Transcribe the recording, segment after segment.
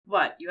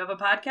What, you have a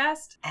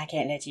podcast? I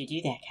can't let you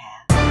do that,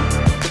 Kyle.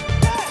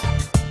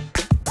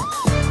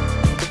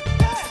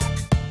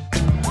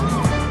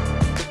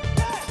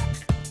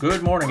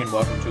 Good morning and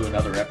welcome to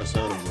another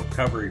episode of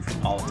Recovery from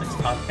Politics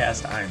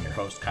Podcast. I am your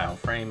host, Kyle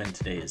Frame, and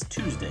today is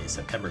Tuesday,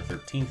 September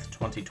 13th,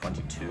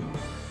 2022.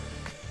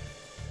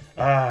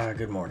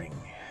 Good morning.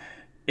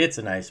 It's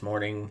a nice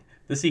morning.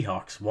 The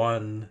Seahawks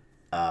won.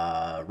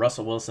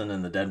 Russell Wilson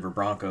and the Denver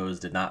Broncos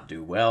did not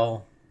do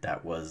well.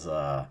 That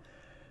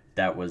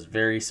was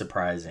very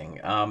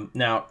surprising.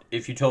 Now,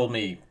 if you told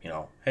me,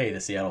 hey, the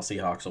Seattle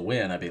Seahawks will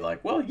win, I'd be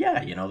like, well,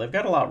 yeah, they've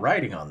got a lot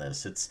riding on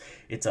this.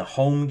 It's a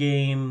home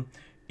game.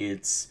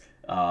 It's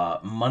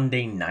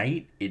Monday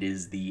night. It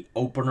is the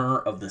opener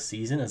of the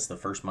season. It's the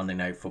first Monday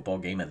night football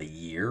game of the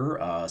year.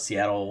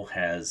 Seattle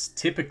has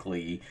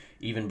typically,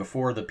 even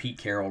before the Pete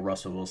Carroll,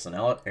 Russell Wilson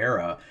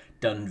era,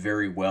 done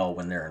very well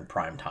when they're in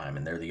prime time,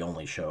 and they're the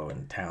only show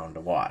in town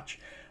to watch.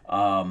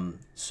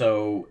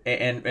 So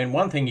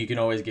one thing you can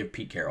always give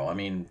Pete Carroll, I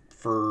mean,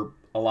 for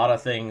a lot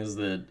of things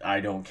that I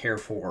don't care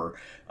for,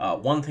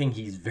 one thing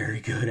he's very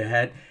good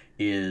at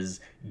is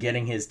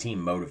getting his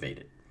team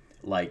motivated.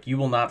 Like, you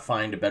will not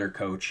find a better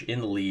coach in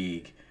the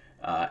league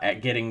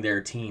at getting their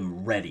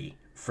team ready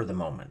for the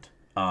moment.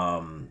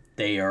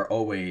 They are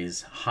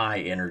always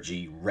high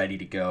energy, ready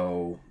to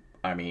go.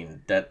 I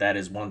mean, that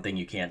is one thing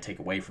you can't take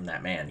away from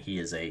that man. He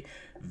is a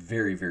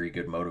very, very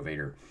good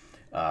motivator.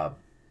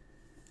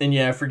 And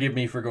yeah, forgive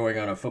me for going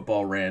on a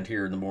football rant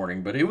here in the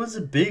morning, but it was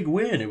a big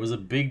win. It was a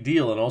big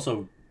deal, and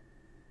also,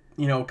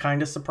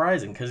 kind of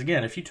surprising. Because,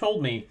 again, if you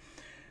told me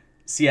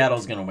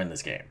Seattle's going to win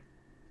this game,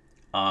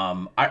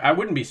 I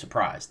wouldn't be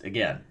surprised.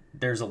 Again,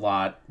 there's a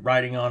lot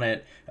riding on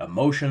it.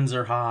 Emotions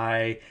are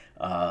high.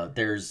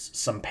 There's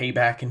some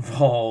payback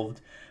involved.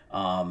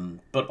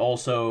 But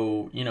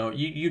also,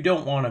 you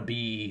don't want to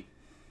be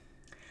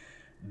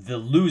the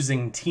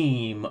losing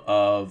team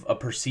of a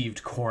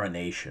perceived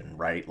coronation,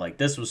 right? Like,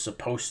 this was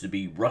supposed to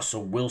be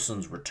Russell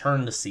Wilson's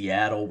return to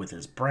Seattle with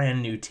his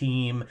brand new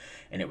team,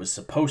 and it was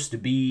supposed to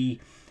be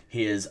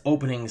his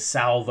opening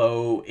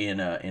salvo in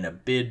a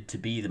bid to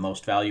be the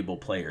most valuable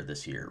player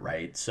this year,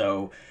 right?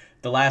 So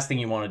the last thing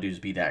you want to do is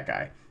be that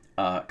guy.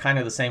 Kind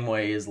of the same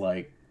way as,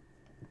 like,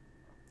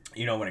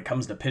 when it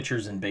comes to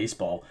pitchers in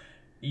baseball,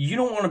 you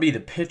don't want to be the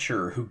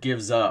pitcher who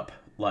gives up,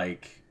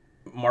 like,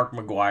 Mark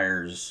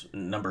McGwire's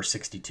number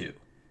 62,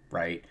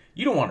 right?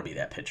 You don't want to be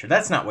that pitcher.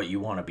 That's not what you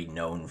want to be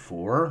known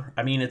for.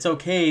 I mean, it's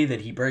okay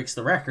that he breaks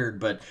the record,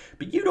 but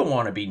you don't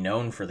want to be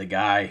known for the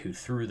guy who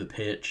threw the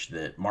pitch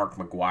that Mark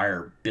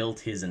McGwire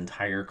built his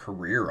entire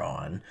career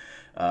on.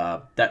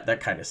 That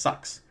kind of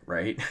sucks,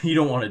 right? You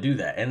don't want to do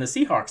that. And the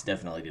Seahawks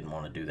definitely didn't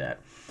want to do that.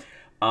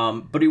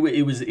 But it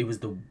was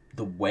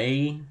the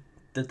way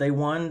that they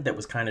won that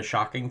was kind of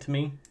shocking to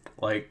me.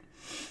 Like,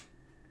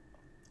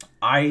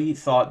 I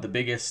thought the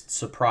biggest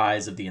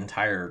surprise of the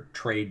entire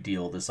trade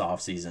deal this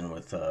offseason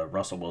with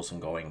Russell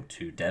Wilson going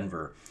to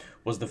Denver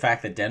was the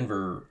fact that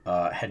Denver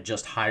had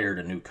just hired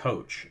a new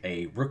coach,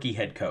 a rookie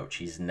head coach.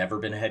 He's never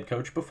been a head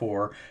coach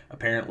before.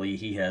 Apparently,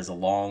 he has a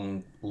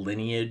long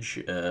lineage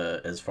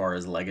as far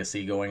as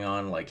legacy going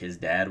on. Like, his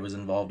dad was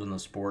involved in the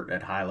sport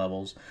at high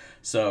levels.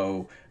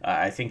 So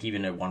I think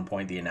even at one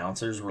point the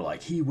announcers were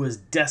like, he was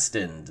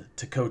destined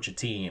to coach a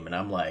team. And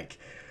I'm like,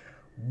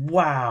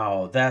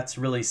 wow, that's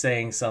really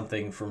saying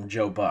something from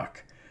Joe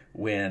Buck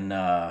when,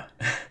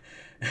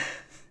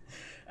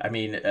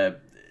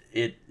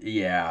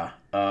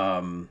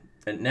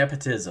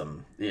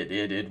 nepotism,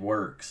 it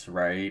works,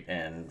 right?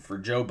 And for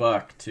Joe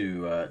Buck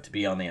to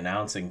be on the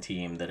announcing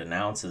team that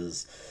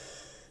announces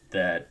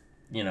that,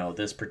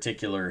 this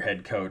particular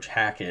head coach,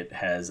 Hackett,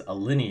 has a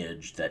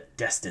lineage that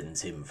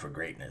destines him for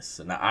greatness.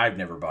 And I've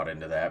never bought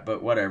into that,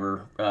 but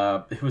whatever.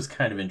 It was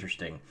kind of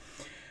interesting.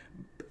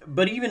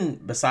 But even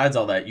besides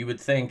all that, you would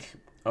think,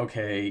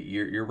 okay,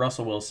 you're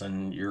Russell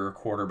Wilson, you're a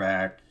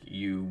quarterback,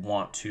 you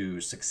want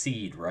to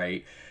succeed,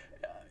 right?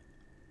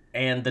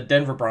 And the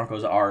Denver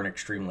Broncos are an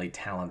extremely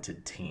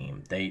talented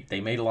team. They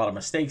made a lot of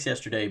mistakes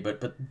yesterday,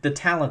 but the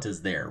talent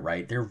is there,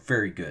 right? They're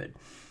very good.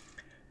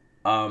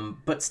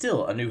 But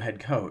still, a new head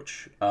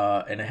coach,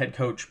 and a head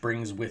coach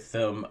brings with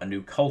them a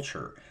new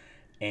culture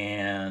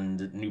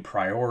and new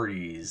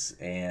priorities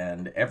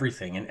and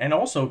everything. And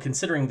also,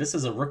 considering this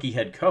is a rookie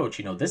head coach,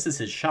 this is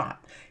his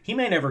shot. He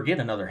may never get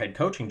another head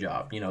coaching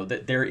job.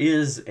 That there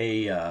is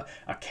a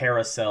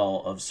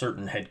carousel of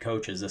certain head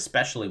coaches,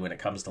 especially when it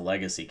comes to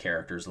legacy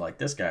characters like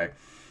this guy.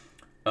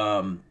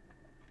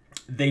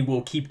 They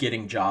will keep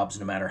getting jobs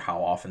no matter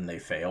how often they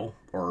fail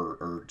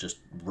or just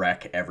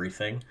wreck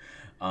everything.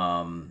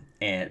 And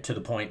to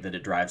the point that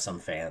it drives some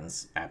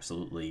fans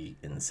absolutely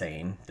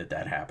insane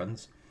that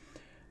happens.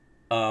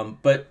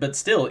 But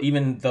still,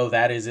 even though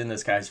that is in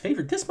this guy's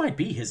favor, this might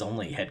be his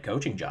only head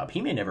coaching job. He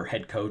may never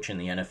head coach in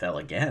the NFL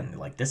again.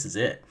 Like, this is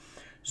it.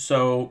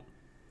 So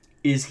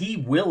is he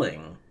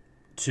willing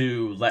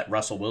to let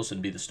Russell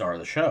Wilson be the star of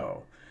the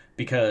show?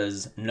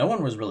 Because no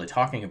one was really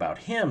talking about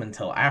him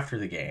until after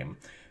the game.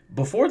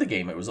 Before the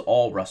game, it was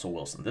all Russell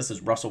Wilson. This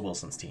is Russell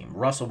Wilson's team.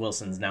 Russell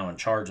Wilson's now in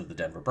charge of the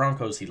Denver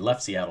Broncos. He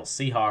left Seattle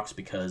Seahawks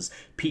because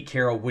Pete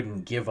Carroll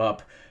wouldn't give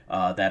up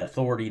that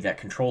authority, that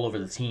control over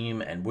the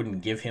team, and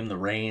wouldn't give him the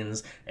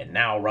reins. And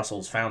now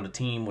Russell's found a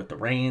team with the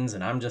reins,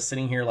 and I'm just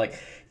sitting here like,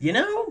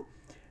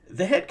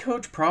 the head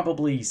coach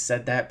probably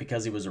said that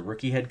because he was a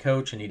rookie head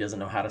coach and he doesn't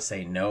know how to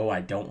say, no, I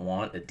don't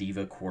want a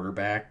diva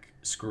quarterback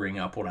screwing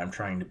up what I'm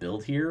trying to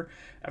build here.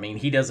 I mean,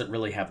 he doesn't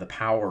really have the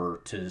power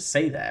to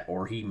say that,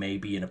 or he may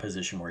be in a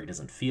position where he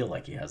doesn't feel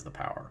like he has the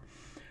power.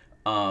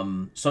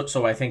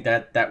 So I think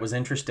that was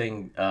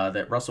interesting,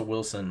 that Russell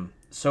Wilson,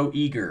 so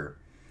eager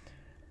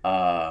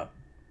to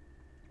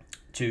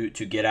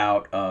get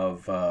out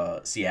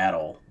of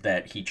Seattle,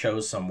 that he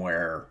chose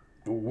somewhere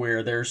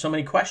where there's so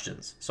many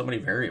questions, so many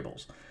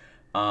variables.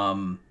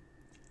 And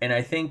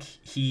I think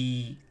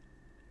he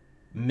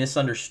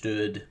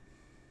misunderstood,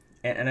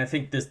 and I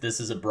think this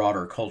is a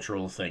broader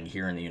cultural thing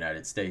here in the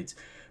United States.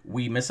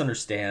 We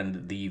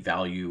misunderstand the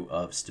value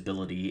of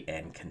stability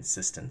and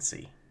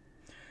consistency.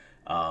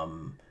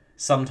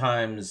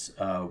 Sometimes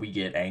we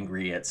get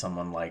angry at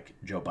someone like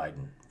Joe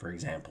Biden, for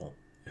example,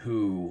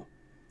 who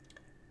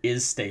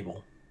is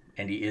stable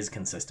and he is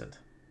consistent.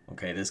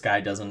 Okay, this guy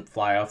doesn't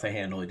fly off the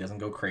handle. He doesn't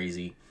go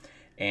crazy.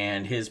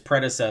 And his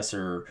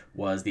predecessor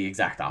was the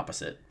exact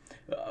opposite.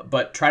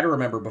 But try to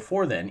remember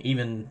before then,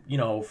 even,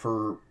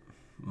 for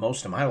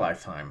most of my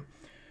lifetime,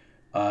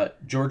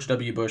 George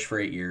W. Bush for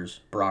 8 years,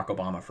 Barack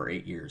Obama for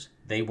 8 years,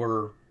 they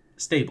were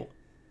stable.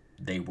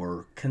 They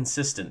were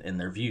consistent in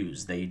their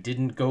views. They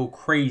didn't go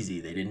crazy.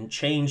 They didn't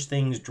change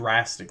things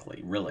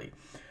drastically, really.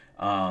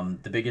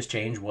 The biggest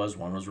change was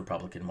one was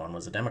Republican, one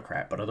was a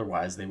Democrat, but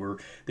otherwise they were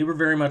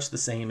very much the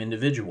same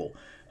individual,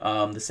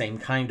 the same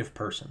kind of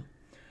person.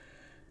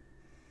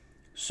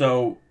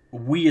 So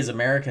we as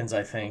Americans,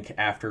 I think,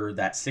 after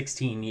that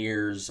 16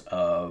 years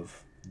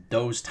of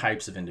those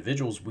types of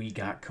individuals, we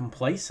got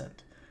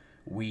complacent.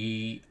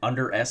 We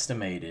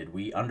underestimated,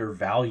 we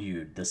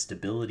undervalued the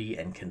stability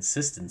and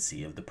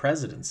consistency of the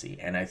presidency.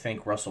 And I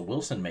think Russell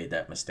Wilson made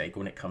that mistake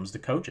when it comes to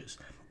coaches.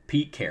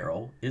 Pete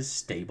Carroll is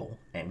stable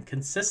and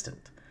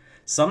consistent.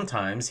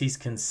 Sometimes he's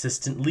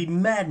consistently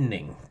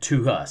maddening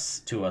to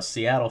us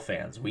Seattle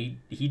fans.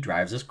 He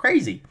drives us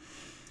crazy.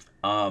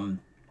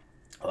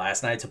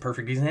 Last night's a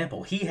perfect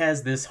example. He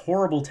has this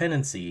horrible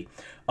tendency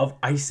of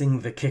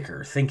icing the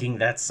kicker, thinking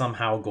that's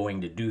somehow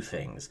going to do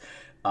things.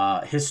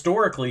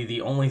 Historically,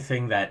 the only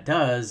thing that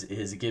does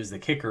is it gives the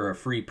kicker a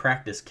free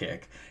practice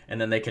kick,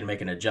 and then they can make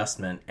an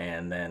adjustment,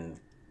 and then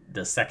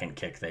the second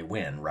kick they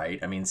win, right?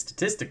 I mean,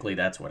 statistically,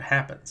 that's what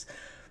happens.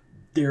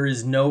 There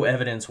is no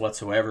evidence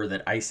whatsoever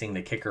that icing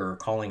the kicker or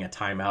calling a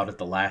timeout at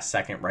the last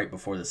second right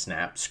before the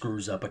snap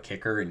screws up a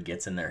kicker and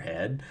gets in their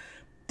head.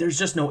 There's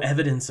just no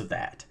evidence of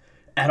that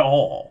at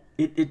all.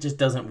 It just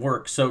doesn't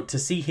work. So to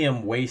see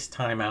him waste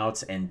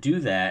timeouts and do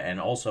that, and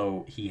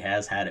also he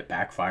has had it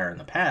backfire in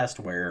the past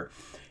where,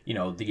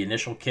 the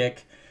initial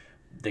kick,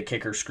 the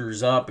kicker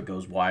screws up, it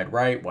goes wide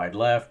right, wide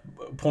left.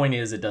 Point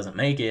is, it doesn't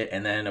make it.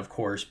 And then, of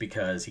course,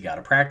 because he got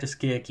a practice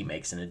kick, he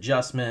makes an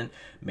adjustment,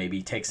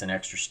 maybe takes an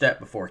extra step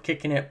before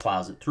kicking it,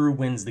 plows it through,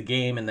 wins the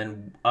game, and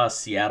then us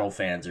Seattle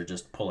fans are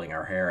just pulling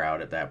our hair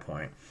out at that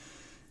point.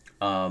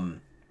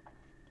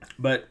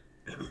 But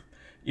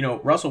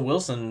Russell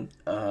Wilson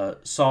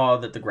saw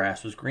that the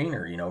grass was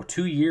greener.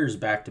 2 years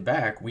back to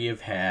back, we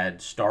have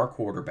had star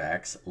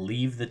quarterbacks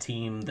leave the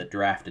team that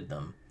drafted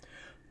them,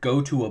 go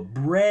to a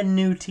brand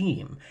new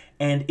team,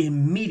 and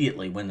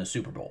immediately win the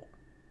Super Bowl.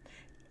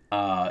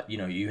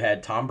 You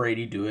had Tom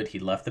Brady do it. He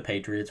left the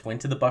Patriots, went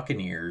to the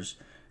Buccaneers.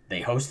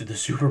 They hosted the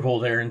Super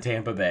Bowl there in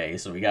Tampa Bay,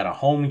 so we got a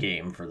home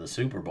game for the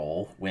Super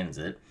Bowl, wins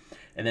it.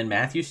 And then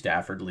Matthew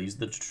Stafford leaves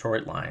the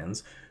Detroit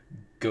Lions,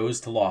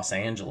 goes to Los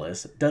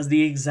Angeles, does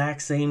the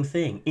exact same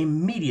thing,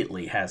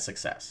 immediately has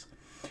success.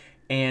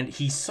 And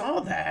he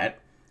saw that,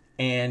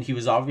 and he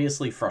was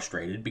obviously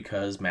frustrated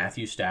because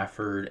Matthew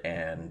Stafford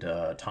and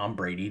Tom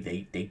Brady,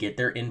 they get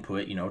their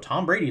input.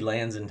 Tom Brady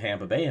lands in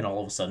Tampa Bay, and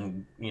all of a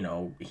sudden,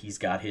 he's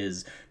got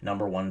his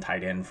number one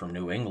tight end from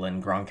New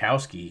England,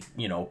 Gronkowski,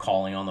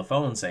 calling on the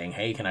phone saying,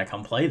 hey, can I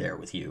come play there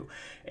with you?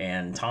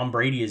 And Tom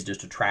Brady is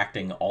just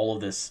attracting all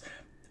of this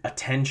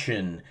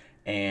attention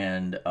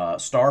and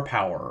star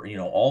power.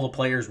 All the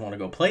players want to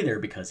go play there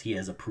because he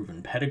has a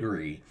proven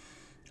pedigree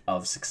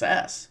of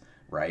success,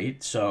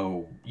 right?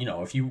 So,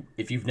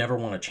 if you've never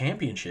won a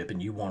championship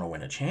and you want to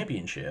win a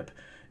championship,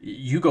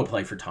 you go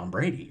play for Tom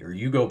Brady, or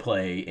you go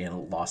play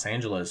in Los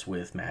Angeles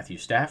with Matthew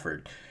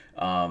Stafford.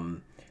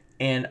 And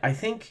I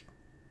think,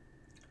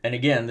 and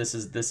again, this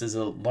is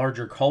a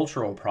larger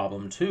cultural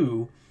problem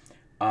too.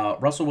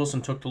 Russell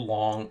Wilson took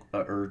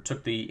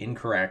the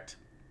incorrect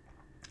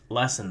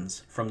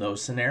lessons from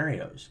those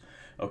scenarios.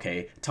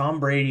 Okay,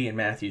 Tom Brady and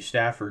Matthew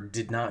Stafford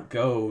did not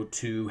go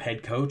to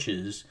head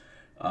coaches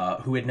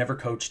who had never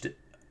coached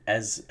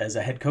as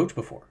a head coach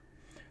before.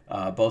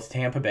 Both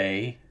Tampa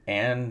Bay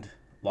and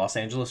Los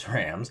Angeles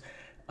Rams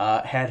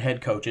had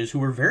head coaches who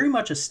were very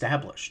much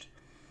established.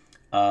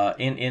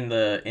 In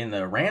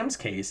the Rams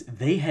case,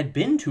 they had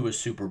been to a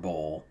Super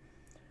Bowl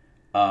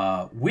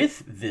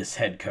with this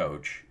head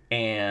coach,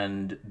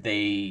 and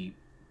they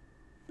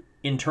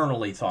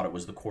internally thought it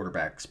was the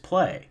quarterback's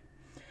play.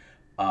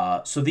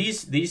 So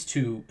these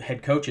two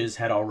head coaches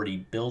had already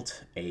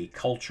built a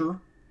culture.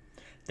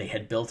 They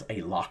had built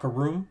a locker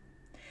room.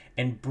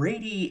 And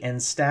Brady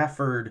and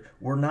Stafford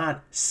were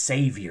not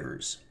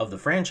saviors of the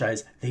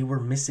franchise. They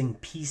were missing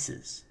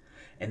pieces.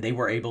 And they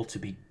were able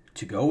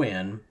to go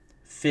in,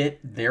 fit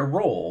their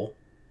role,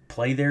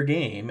 play their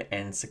game,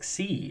 and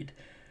succeed.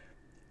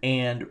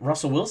 And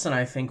Russell Wilson,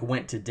 I think,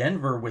 went to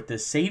Denver with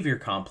this savior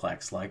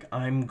complex, like,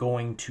 I'm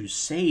going to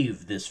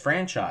save this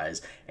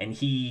franchise. And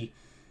he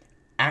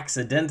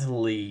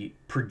accidentally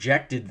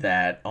projected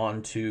that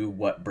onto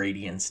what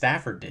Brady and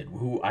Stafford did,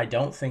 who I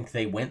don't think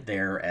they went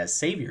there as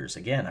saviors.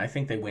 Again, I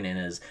think they went in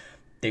as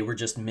they were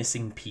just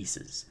missing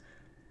pieces.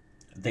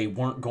 They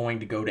weren't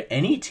going to go to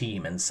any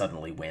team and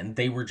suddenly win.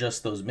 They were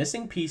just those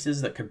missing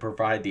pieces that could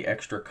provide the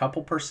extra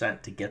couple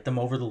percent to get them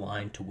over the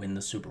line to win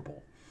the Super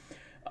Bowl.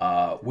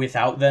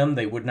 Without them,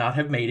 they would not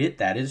have made it.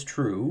 That is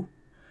true.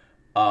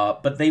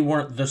 But they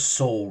weren't the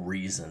sole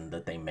reason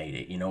that they made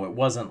it. It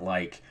wasn't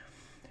like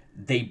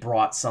they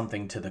brought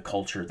something to the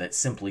culture that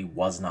simply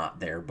was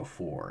not there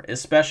before,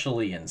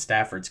 especially in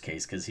Stafford's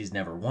case, because he's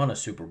never won a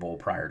Super Bowl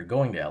prior to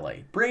going to LA.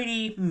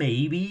 Brady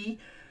maybe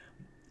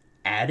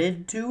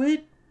added to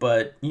it,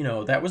 but,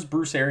 that was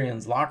Bruce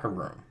Arians' locker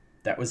room.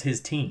 That was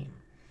his team.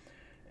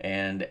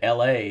 And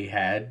LA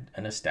had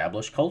an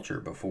established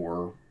culture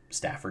before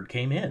Stafford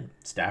came in.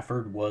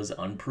 Stafford was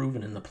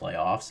unproven in the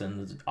playoffs,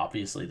 and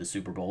obviously the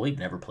Super Bowl, he'd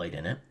never played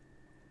in it.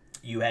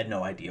 You had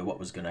no idea what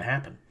was going to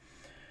happen.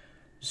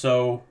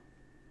 So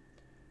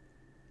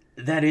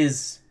that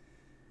is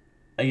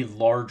a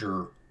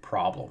larger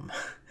problem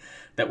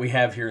that we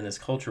have here in this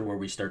culture, where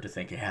we start to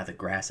think, the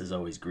grass is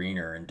always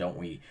greener, and don't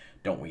we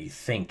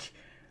think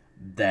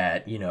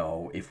that,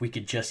 if we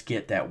could just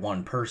get that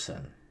one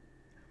person.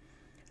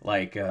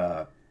 Like,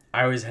 I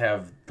always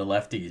have the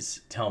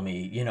lefties tell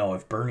me,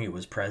 if Bernie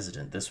was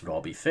president, this would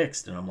all be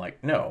fixed. And I'm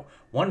like, no,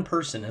 one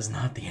person is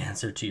not the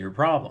answer to your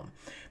problem,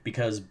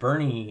 because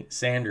Bernie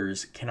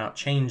Sanders cannot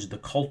change the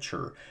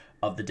culture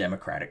of the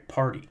Democratic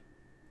Party.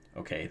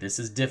 Okay, this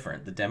is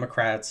different. The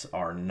Democrats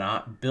are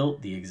not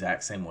built the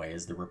exact same way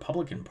as the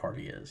Republican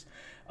Party is.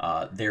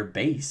 Their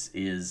base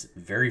is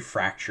very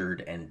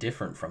fractured and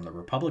different from the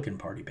Republican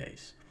Party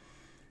base.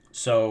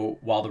 So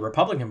while the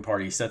Republican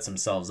Party sets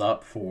themselves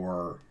up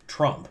for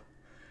Trump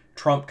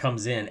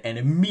comes in and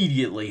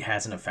immediately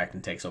has an effect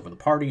and takes over the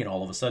party, and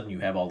all of a sudden you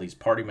have all these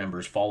party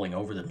members falling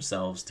over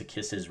themselves to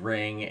kiss his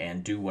ring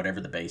and do whatever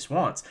the base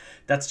wants.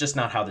 That's just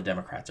not how the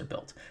Democrats are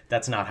built.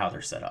 That's not how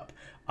they're set up.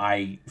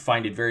 I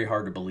find it very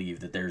hard to believe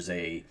that there's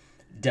a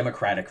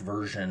Democratic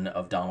version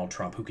of Donald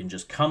Trump who can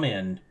just come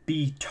in,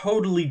 be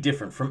totally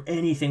different from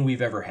anything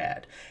we've ever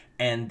had,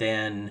 and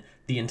then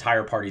the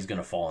entire party is going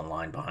to fall in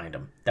line behind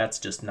him. That's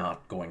just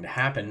not going to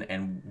happen.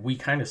 And we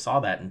kind of saw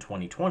that in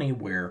 2020,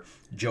 where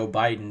Joe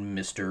Biden,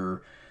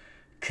 Mr.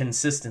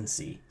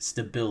 Consistency,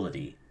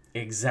 stability,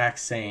 exact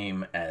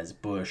same as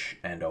Bush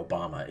and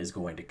Obama, is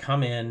going to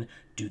come in,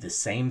 do the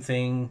same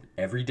thing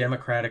every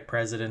Democratic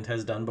president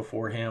has done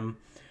before him,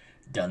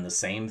 done the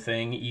same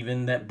thing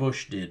even that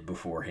Bush did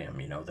before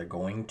him. They're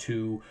going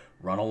to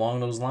run along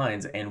those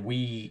lines, and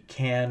we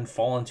can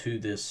fall into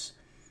this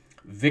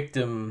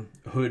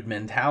victimhood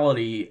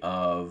mentality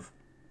of,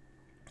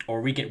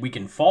 or we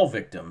can fall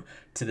victim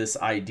to this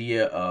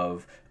idea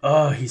of,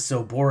 he's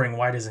so boring,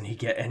 why doesn't he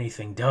get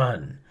anything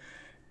done?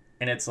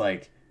 And it's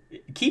like,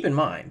 keep in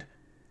mind,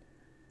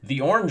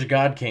 the Orange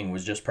God King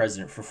was just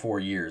president for 4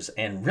 years,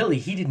 and really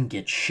he didn't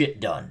get shit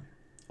done.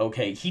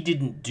 Okay, he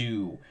didn't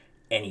do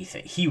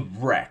anything. He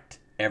wrecked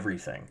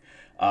everything.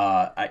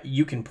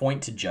 You can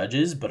point to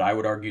judges, but I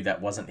would argue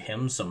that wasn't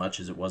him so much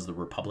as it was the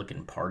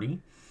Republican Party.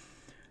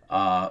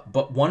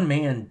 But one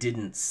man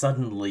didn't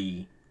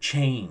suddenly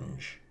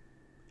change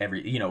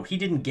he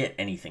didn't get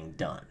anything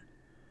done.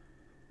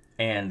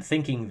 And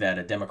thinking that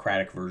a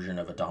Democratic version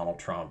of a Donald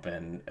Trump,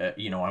 and,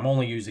 I'm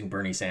only using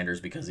Bernie Sanders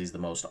because he's the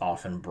most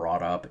often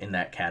brought up in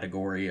that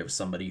category of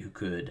somebody who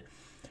could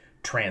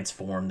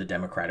transform the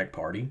Democratic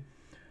Party.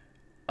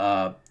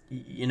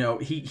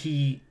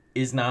 He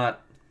is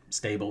not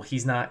stable.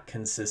 He's not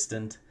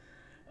consistent.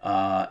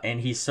 And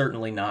he's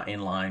certainly not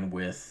in line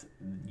with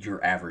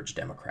your average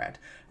Democrat.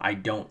 I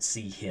don't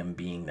see him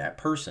being that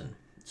person.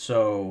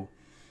 So,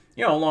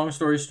 long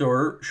story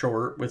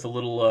short, with a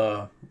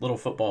little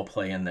football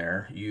play in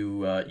there,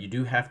 you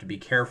do have to be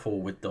careful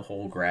with the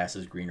whole grass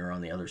is greener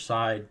on the other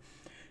side.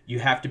 You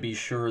have to be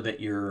sure that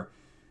you're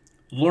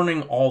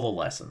learning all the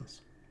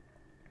lessons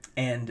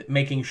and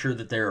making sure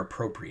that they're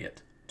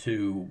appropriate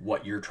to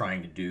what you're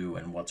trying to do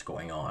and what's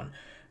going on.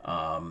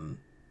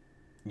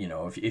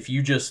 If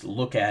you just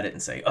look at it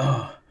and say,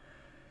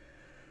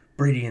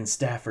 Brady and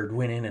Stafford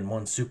went in and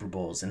won Super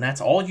Bowls, and that's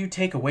all you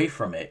take away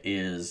from it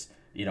is,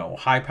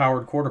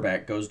 high-powered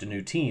quarterback goes to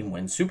new team,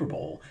 wins Super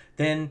Bowl,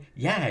 then,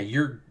 yeah,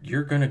 you're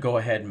going to go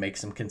ahead and make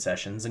some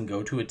concessions and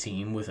go to a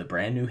team with a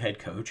brand new head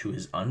coach who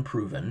is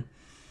unproven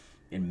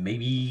and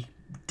maybe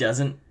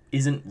doesn't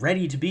isn't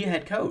ready to be a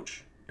head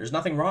coach. There's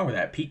nothing wrong with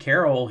that. Pete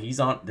Carroll,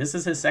 this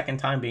is his second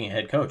time being a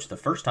head coach. The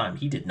first time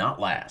he did not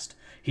last.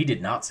 He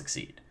did not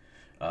succeed.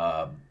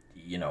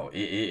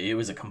 It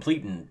was a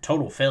complete and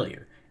total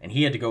failure. And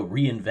he had to go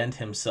reinvent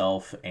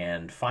himself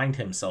and find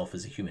himself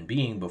as a human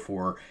being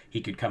before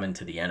he could come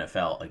into the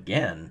NFL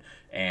again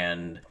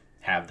and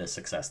have the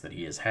success that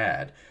he has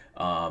had.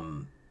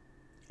 And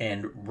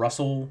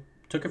Russell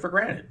took it for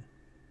granted.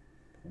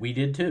 We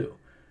did too.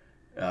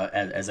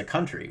 As a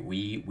country,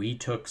 we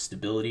took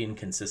stability and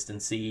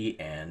consistency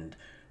and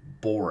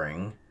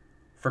boring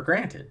for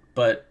granted.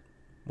 But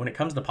when it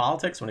comes to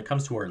politics, when it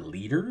comes to our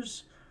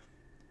leaders,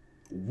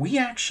 we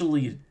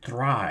actually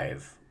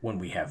thrive when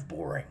we have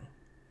boring.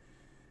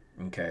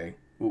 Okay?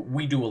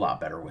 We do a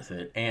lot better with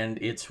it. And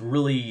it's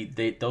really,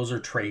 those are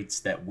traits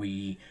that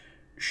we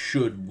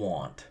should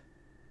want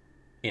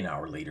in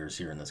our leaders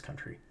here in this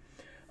country.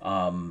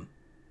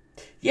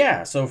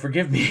 So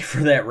forgive me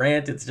for that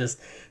rant. It's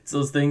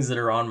those things that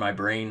are on my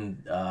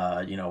brain,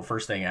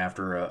 first thing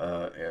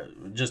after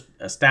just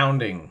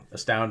astounding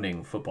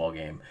football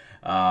game.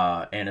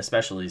 And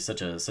especially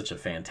such a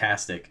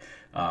fantastic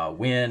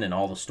win and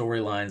all the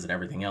storylines and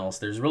everything else.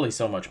 There's really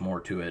so much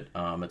more to it.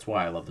 It's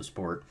why I love the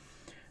sport.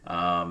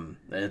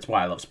 It's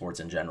why I love sports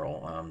in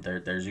general.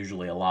 There's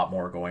usually a lot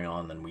more going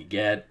on than we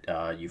get.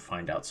 You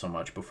find out so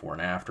much before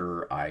and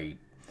after.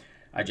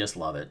 I just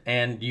love it.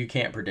 And you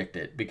can't predict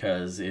it,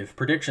 because if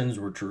predictions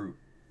were true,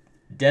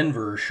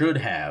 Denver should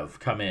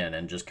have come in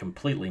and just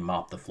completely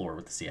mopped the floor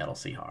with the Seattle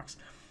Seahawks.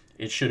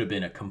 It should have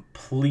been a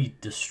complete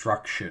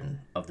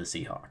destruction of the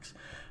Seahawks.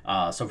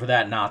 So for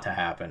that not to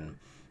happen,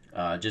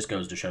 just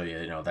goes to show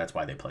you, that's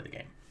why they play the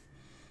game.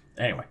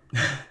 Anyway,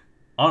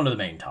 on to the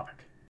main topic.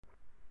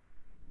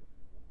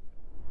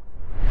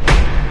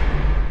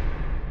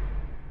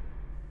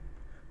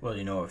 Well,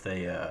 if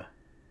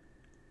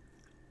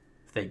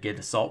they get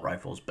assault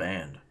rifles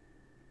banned,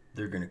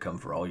 they're going to come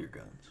for all your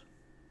guns.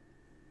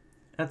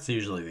 That's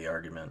usually the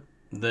argument.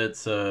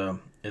 It's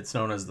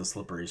known as the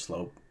slippery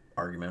slope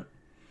argument.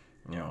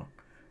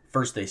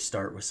 First they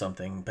start with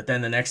something, but then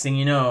the next thing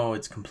you know,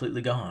 it's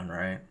completely gone,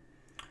 right?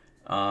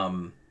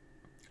 I'm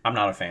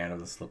not a fan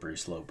of the slippery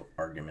slope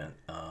argument.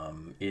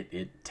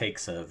 It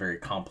takes a very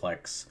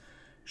complex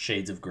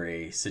shades of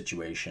gray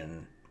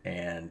situation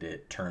and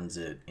it turns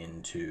it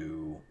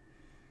into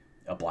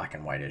a black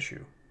and white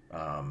issue.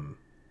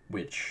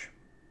 Which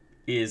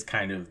is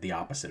kind of the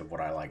opposite of what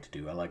I like to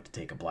do. I like to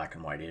take a black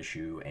and white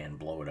issue and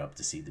blow it up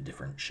to see the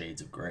different shades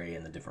of gray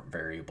and the different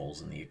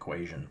variables in the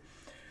equation.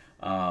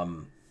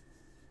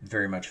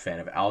 Very much a fan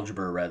of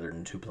algebra rather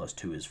than 2 +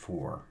 2 is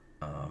 4.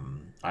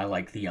 I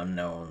like the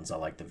unknowns. I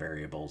like the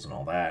variables and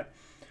all that.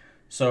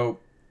 So,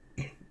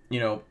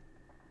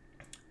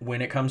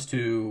 when it comes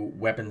to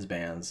weapons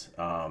bans,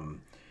 and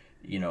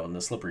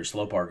the slippery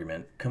slope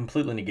argument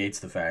completely negates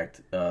the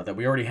fact that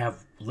we already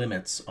have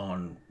limits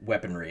on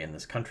weaponry in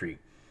this country.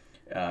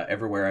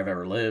 Everywhere I've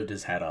ever lived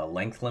has had a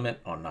length limit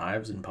on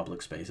knives in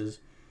public spaces.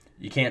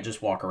 You can't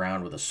just walk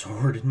around with a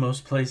sword in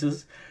most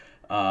places.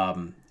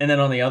 And then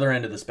on the other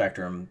end of the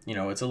spectrum,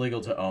 it's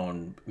illegal to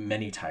own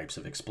many types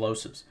of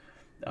explosives.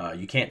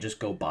 You can't just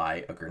go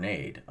buy a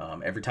grenade.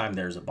 Every time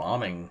there's a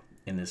bombing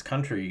in this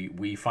country,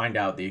 we find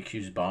out the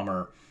accused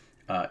bomber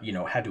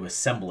had to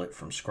assemble it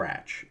from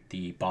scratch.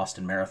 The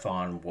Boston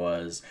Marathon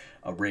was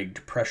a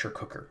rigged pressure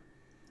cooker.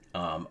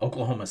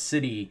 Oklahoma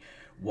City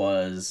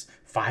was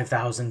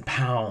 5,000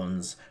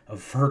 pounds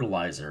of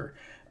fertilizer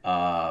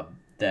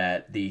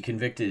that the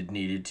convicted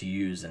needed to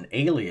use an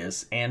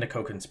alias and a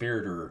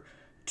co-conspirator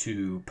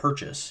to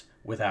purchase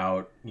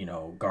without,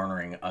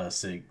 garnering a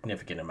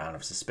significant amount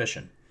of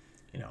suspicion.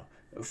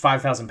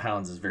 5,000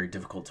 pounds is very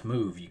difficult to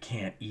move. You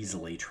can't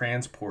easily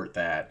transport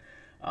that.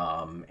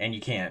 And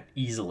you can't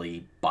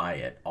easily buy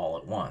it all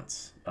at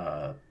once.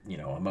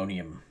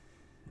 Ammonium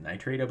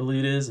nitrate, I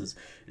believe it is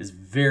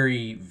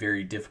very,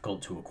 very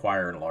difficult to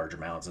acquire in large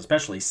amounts,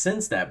 especially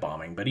since that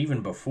bombing. But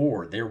even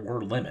before, there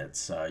were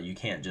limits. You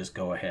can't just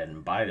go ahead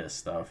and buy this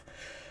stuff.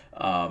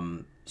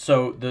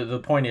 So the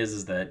point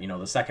is that,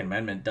 the Second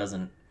Amendment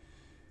doesn't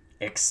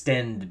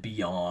extend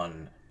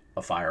beyond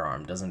a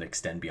firearm, doesn't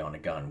extend beyond a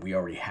gun. We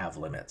already have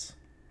limits.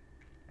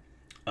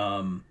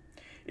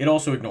 It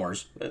also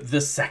ignores the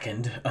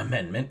Second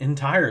Amendment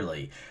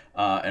entirely,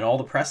 and all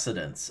the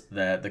precedents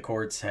that the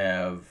courts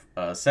have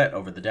set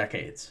over the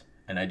decades.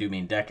 And I do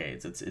mean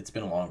decades. It's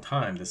been a long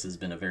time. This has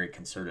been a very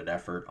concerted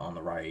effort on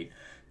the right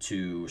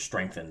to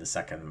strengthen the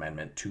Second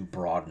Amendment, to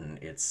broaden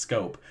its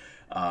scope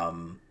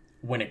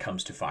when it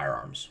comes to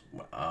firearms.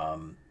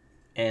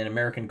 And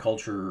American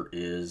culture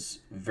is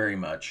very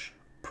much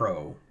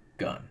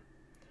pro-gun.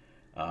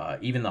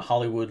 Even the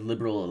Hollywood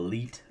liberal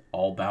elite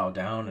all bow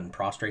down and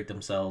prostrate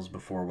themselves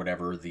before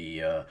whatever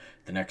the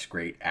next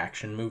great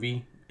action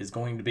movie is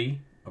going to be.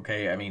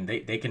 Okay, I mean,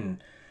 they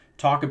can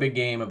talk a big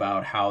game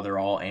about how they're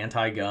all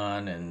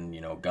anti-gun and,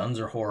 guns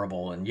are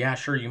horrible. And yeah,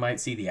 sure, you might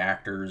see the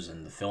actors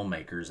and the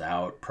filmmakers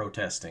out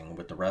protesting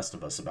with the rest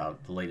of us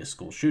about the latest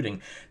school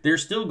shooting. They're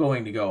still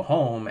going to go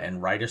home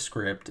and write a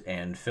script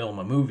and film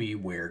a movie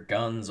where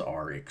guns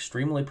are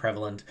extremely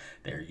prevalent.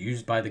 They're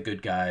used by the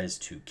good guys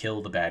to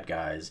kill the bad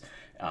guys.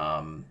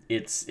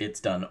 It's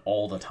done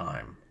all the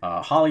time.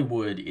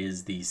 Hollywood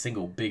is the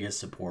single biggest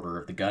supporter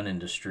of the gun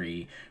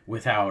industry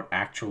without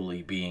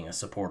actually being a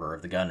supporter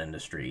of the gun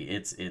industry.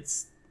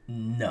 It's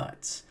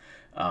nuts.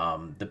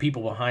 The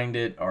people behind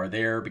it are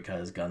there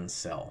because guns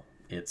sell.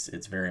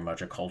 It's very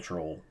much a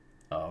cultural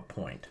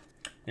point.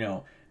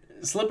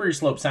 Slippery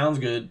slope sounds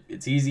good.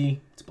 It's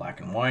easy. It's black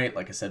and white,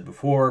 like I said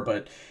before.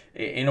 But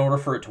in order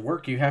for it to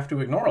work, you have to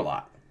ignore a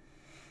lot.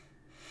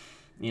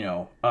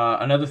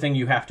 Another thing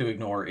you have to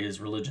ignore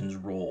is religion's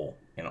role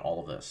in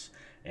all of this.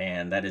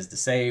 And that is to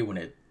say, when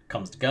it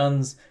comes to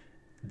guns,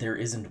 there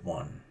isn't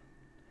one.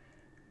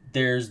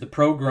 There's the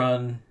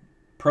pro-gun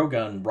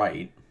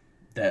right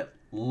that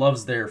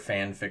loves their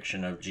fan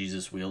fiction of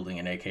Jesus wielding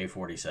an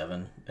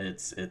AK-47.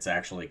 It's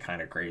actually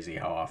kind of crazy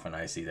how often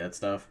I see that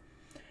stuff.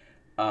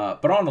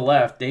 But on the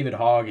left, David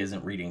Hogg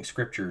isn't reading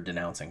scripture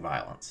denouncing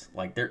violence.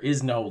 Like, there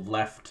is no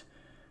left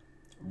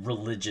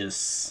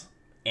religious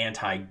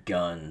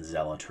anti-gun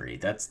zealotry.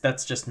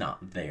 That's just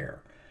not there.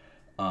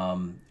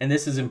 And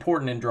this is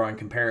important in drawing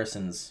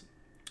comparisons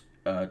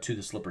to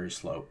the slippery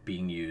slope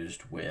being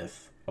used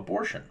with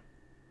abortion.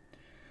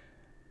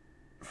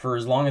 For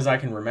as long as I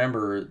can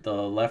remember, the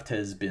left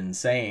has been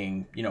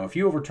saying, if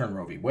you overturn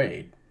Roe v.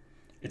 Wade,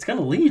 it's going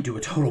to lead to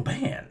a total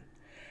ban.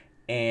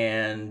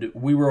 And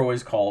we were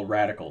always called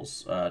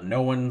radicals.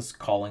 No one's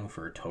calling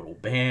for a total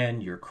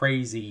ban. You're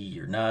crazy.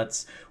 You're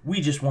nuts.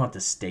 We just want the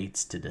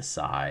states to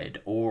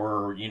decide.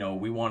 Or,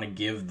 we want to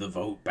give the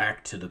vote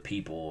back to the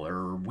people.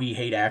 Or we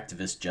hate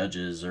activist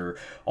judges or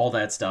all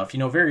that stuff.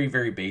 Very,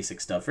 very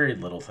basic stuff. Very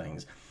little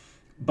things.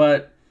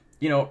 But,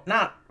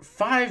 not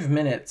 5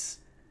 minutes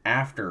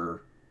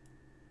after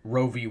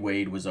Roe v.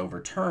 Wade was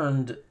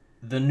overturned,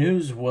 the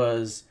news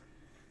was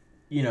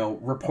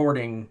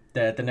reporting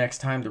that the next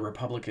time the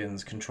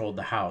Republicans controlled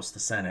the House, the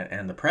Senate,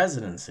 and the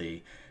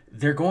presidency,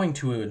 they're going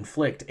to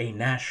inflict a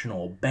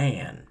national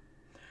ban.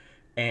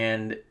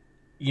 And,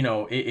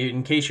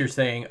 in case you're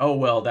saying, oh,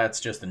 well, that's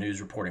just the news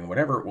reporting,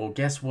 whatever, well,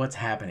 guess what's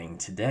happening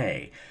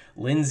today?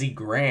 Lindsey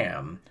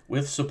Graham,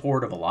 with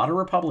support of a lot of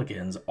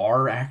Republicans,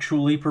 are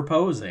actually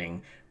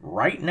proposing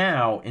right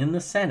now in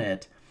the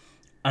Senate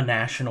a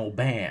national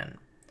ban.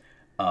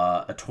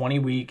 A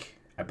 20-week...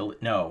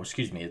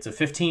 it's a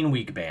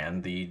 15-week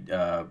ban.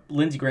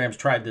 Lindsey Graham's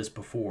tried this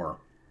before,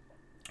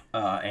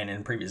 and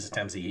in previous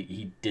attempts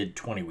he did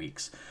 20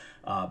 weeks.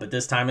 But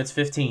this time it's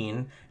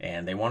 15,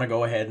 and they want to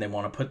go ahead and they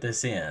want to put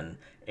this in.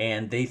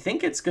 And they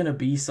think it's going to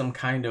be some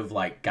kind of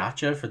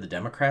gotcha for the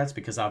Democrats,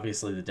 because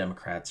obviously the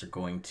Democrats are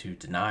going to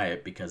deny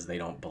it because they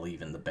don't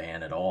believe in the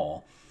ban at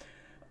all.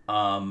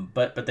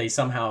 But they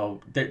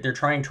somehow, they're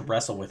trying to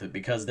wrestle with it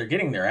because they're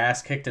getting their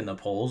ass kicked in the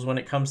polls when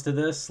it comes to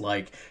this.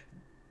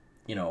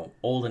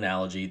 Old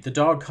analogy, the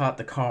dog caught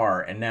the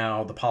car, and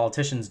now the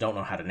politicians don't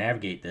know how to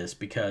navigate this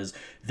because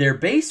their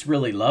base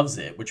really loves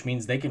it, which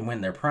means they can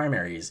win their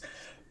primaries.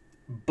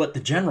 But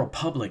the general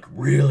public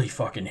really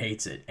fucking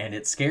hates it, and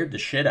it scared the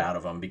shit out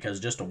of them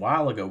because just a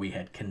while ago we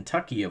had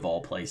Kentucky, of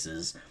all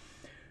places,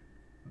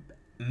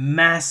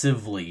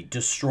 massively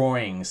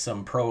destroying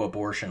some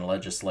pro-abortion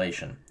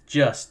legislation.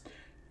 Just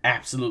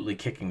absolutely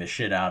kicking the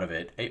shit out of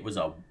it. It was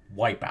a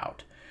wipeout.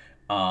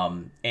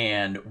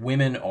 And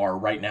women are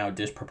right now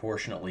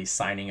disproportionately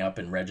signing up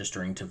and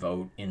registering to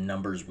vote in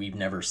numbers we've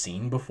never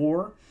seen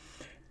before.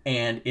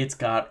 And it's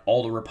got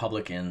all the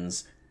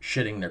Republicans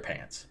shitting their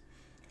pants.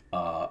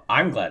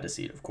 I'm glad to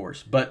see it, of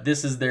course, but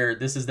this is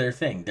their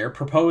thing. They're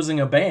proposing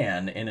a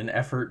ban in an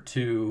effort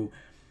to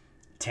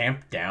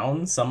tamp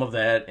down some of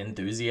that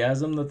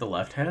enthusiasm that the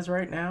left has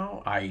right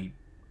now. I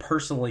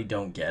personally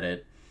don't get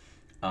it.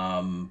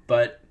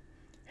 But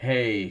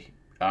hey,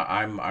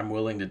 I'm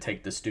willing to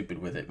take the stupid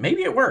with it.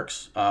 Maybe it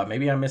works.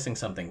 Maybe I'm missing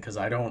something because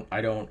I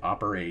don't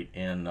operate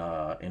in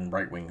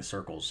right-wing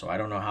circles, so I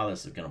don't know how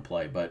this is going to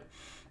play. But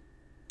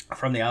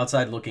from the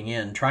outside looking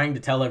in, trying to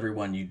tell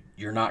everyone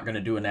you're not going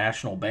to do a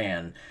national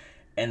ban,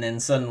 and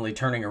then suddenly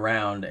turning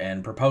around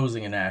and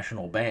proposing a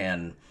national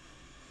ban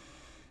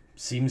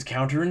seems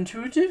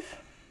counterintuitive,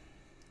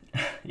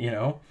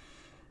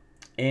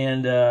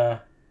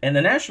 And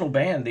the national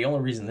ban, the only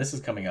reason this is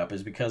coming up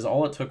is because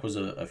all it took was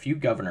a few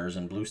governors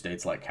in blue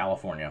states like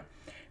California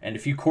and a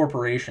few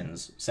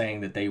corporations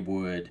saying that they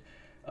would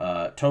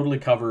totally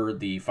cover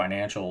the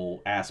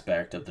financial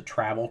aspect of the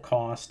travel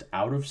cost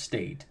out of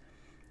state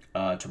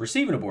to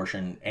receive an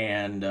abortion,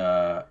 and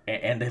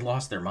they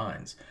lost their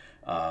minds.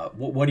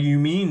 What do you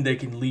mean they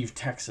can leave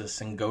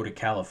Texas and go to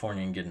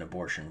California and get an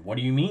abortion? What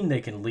do you mean they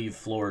can leave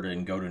Florida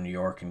and go to New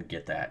York and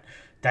get that?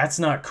 That's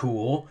not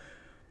cool.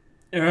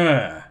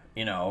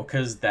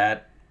 Because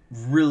that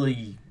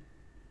really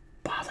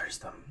bothers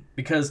them.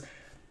 Because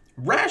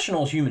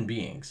rational human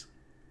beings,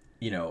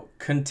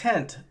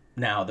 content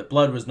now that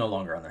blood was no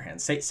longer on their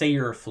hands. Say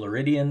you're a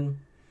Floridian,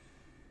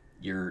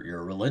 you're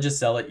a religious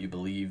zealot, you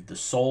believe the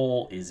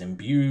soul is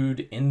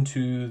imbued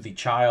into the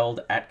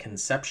child at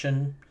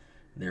conception,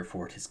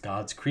 therefore it is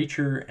God's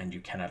creature and you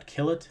cannot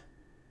kill it.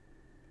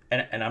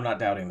 And I'm not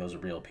doubting those are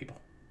real people.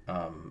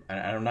 And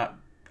I'm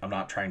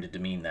not trying to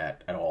demean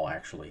that at all,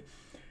 actually.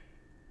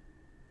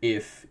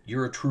 If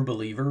you're a true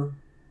believer,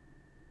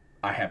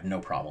 I have no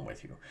problem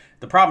with you.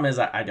 The problem is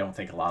I don't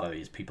think a lot of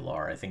these people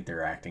are. I think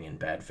they're acting in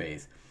bad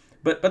faith.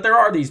 But there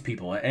are these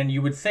people, and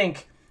you would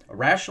think a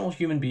rational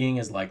human being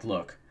is like,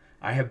 look,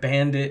 I have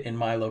banned it in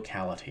my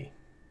locality.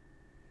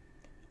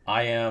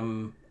 I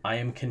am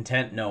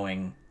content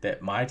knowing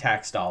that my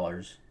tax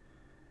dollars,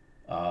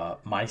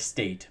 my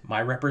state,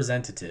 my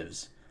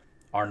representatives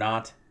are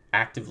not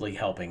actively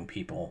helping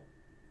people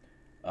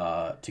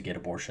to get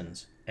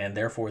abortions, and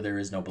therefore there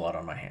is no blood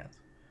on my hands.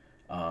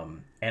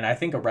 And I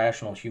think a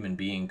rational human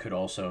being could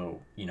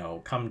also,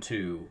 come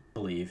to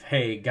believe,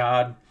 hey,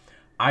 God,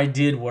 I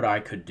did what I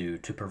could do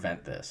to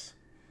prevent this,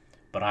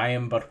 but I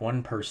am but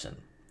one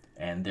person,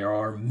 and there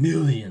are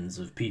millions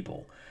of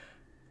people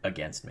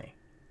against me.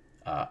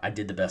 I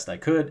did the best I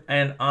could,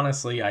 and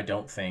honestly, I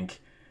don't think,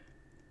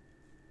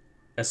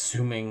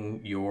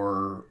 assuming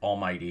your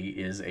Almighty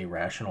is a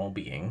rational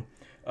being,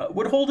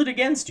 would hold it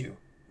against you.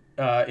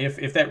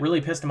 If that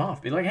really pissed him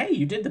off, be like, hey,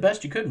 you did the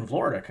best you could in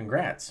Florida.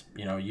 Congrats.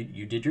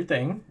 You did your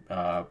thing.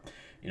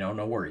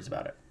 No worries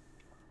about it.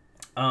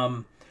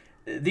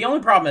 The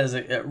only problem is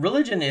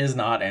religion is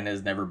not and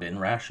has never been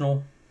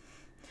rational.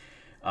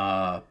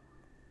 I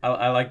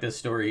like this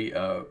story.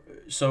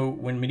 So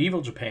when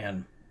medieval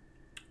Japan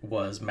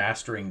was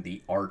mastering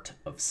the art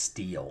of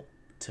steel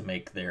to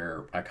make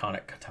their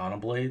iconic katana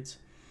blades,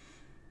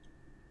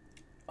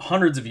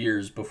 hundreds of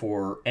years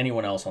before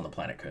anyone else on the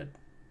planet could.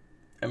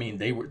 I mean,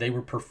 they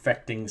were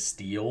perfecting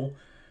steel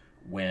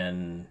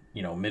when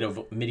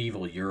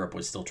medieval Europe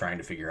was still trying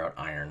to figure out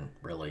iron.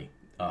 Really,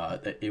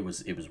 it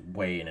was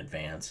way in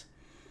advance.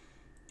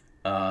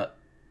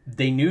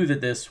 They knew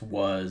that this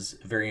was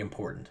very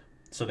important,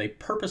 so they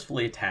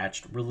purposefully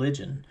attached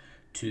religion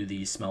to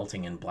the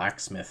smelting and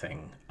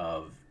blacksmithing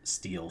of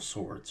steel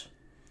swords,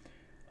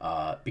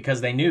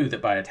 because they knew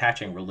that by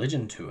attaching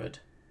religion to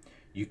it,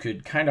 you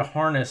could kind of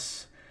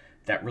harness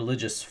that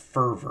religious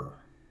fervor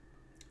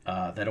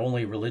that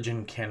only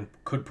religion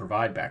could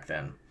provide back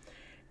then.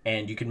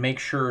 And you can make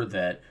sure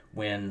that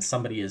when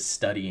somebody is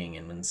studying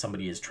and when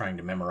somebody is trying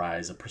to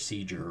memorize a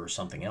procedure or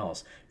something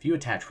else, if you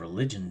attach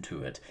religion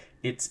to it,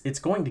 it's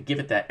going to give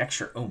it that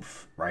extra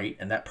oomph, right?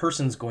 And that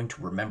person's going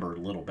to remember a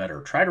little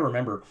better. Try to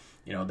remember,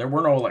 there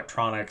were no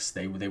electronics.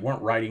 They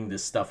weren't writing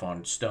this stuff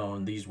on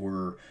stone. These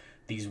were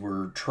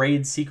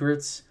trade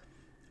secrets.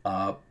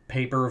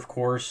 Paper, of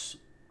course,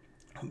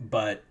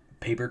 but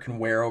paper can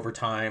wear over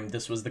time.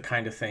 This was the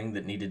kind of thing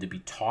that needed to be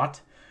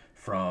taught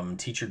from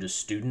teacher to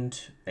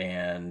student,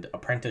 and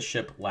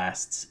apprenticeship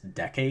lasts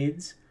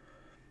decades.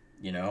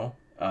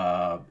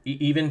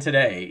 Even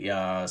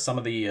today,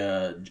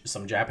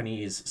 some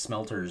Japanese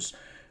smelters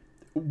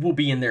will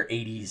be in their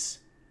 80s,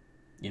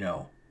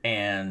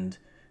 and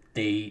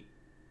they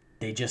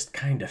just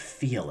kind of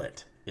feel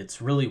it.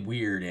 It's really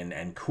weird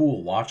and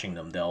cool watching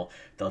them. They'll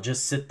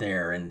just sit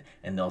there and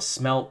they'll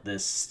smelt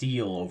this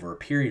steel over a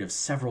period of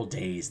several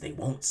days. They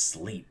won't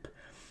sleep,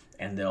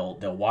 and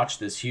they'll watch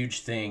this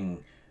huge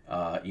thing,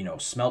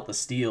 smelt the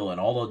steel, and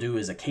all they'll do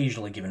is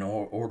occasionally give an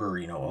order,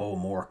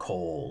 more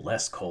coal,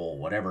 less coal,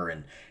 whatever,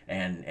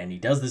 and he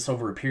does this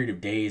over a period of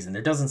days, and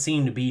there doesn't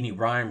seem to be any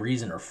rhyme,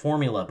 reason, or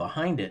formula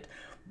behind it,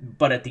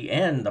 but at the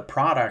end, the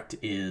product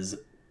is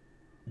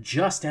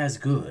just as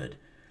good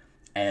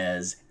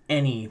as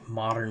any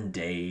modern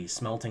day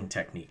smelting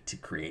technique to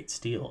create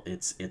steel.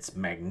 It's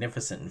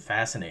magnificent and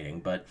fascinating,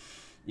 but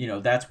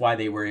that's why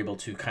they were able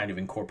to kind of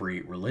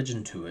incorporate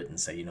religion to it and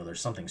say, there's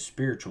something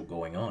spiritual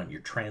going on.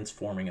 You're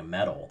transforming a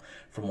metal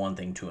from one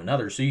thing to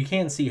another. So you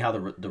can see how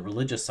the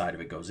religious side of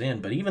it goes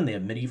in, but even the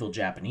medieval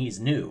Japanese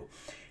knew,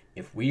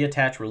 if we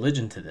attach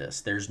religion to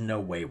this, there's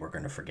no way we're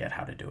going to forget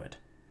how to do it.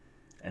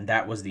 And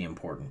that was the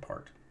important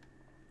part.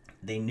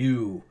 They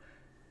knew,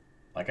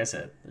 like I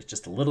said, there's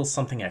just a little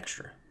something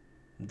extra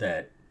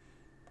that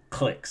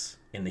clicks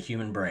in the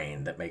human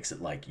brain that makes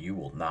it like, you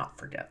will not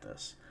forget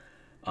this.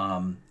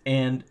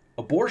 And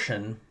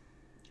abortion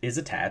is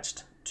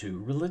attached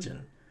to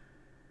religion.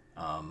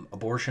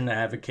 Abortion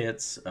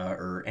advocates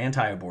or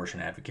anti-abortion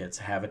advocates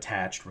have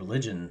attached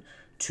religion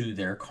to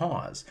their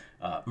cause.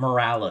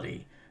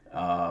 Morality,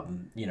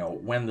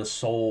 when the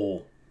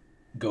soul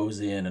goes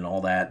in and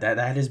all that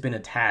has been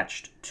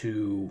attached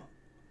to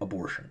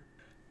abortion.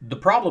 The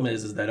problem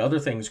is that other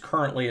things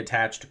currently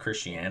attached to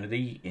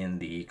Christianity in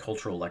the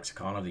cultural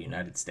lexicon of the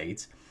United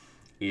States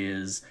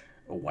is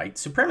white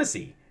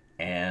supremacy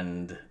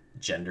and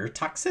gender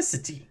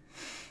toxicity.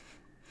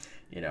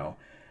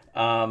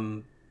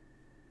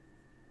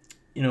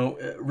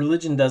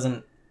 Religion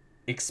doesn't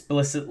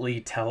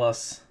explicitly tell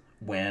us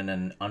when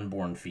an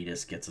unborn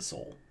fetus gets a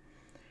soul.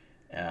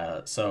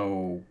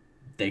 So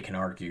they can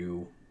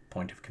argue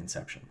point of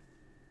conception.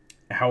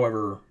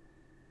 However,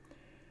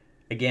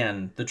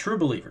 again, the true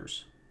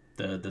believers,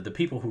 the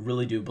people who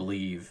really do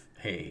believe,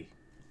 hey,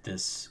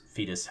 this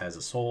fetus has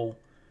a soul,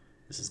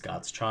 this is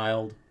God's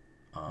child,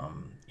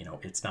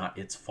 it's not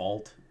its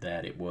fault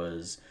that it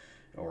was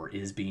or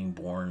is being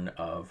born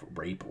of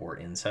rape or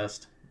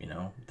incest.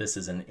 This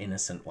is an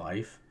innocent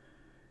life,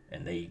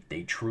 and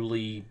they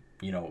truly,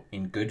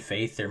 in good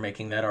faith, they're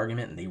making that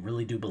argument, and they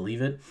really do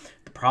believe it.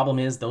 The problem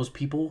is those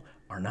people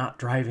are not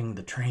driving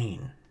the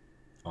train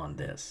on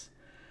this.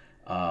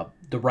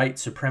 The right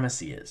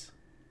supremacy is.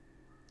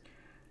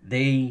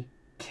 They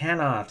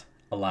cannot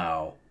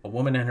allow a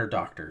woman and her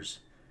doctors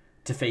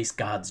to face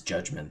God's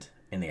judgment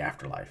in the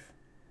afterlife.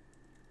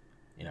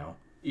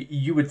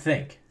 You would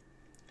think,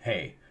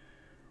 hey,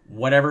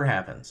 whatever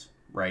happens,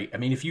 right? I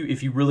mean, if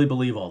you really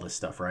believe all this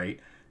stuff, right,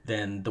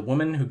 then the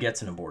woman who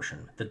gets an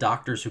abortion, the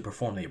doctors who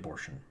perform the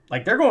abortion,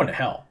 like, they're going to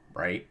hell,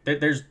 right?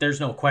 There's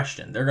no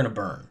question. They're going to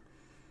burn.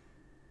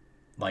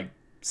 Like,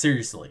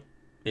 seriously.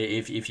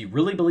 If you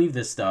really believe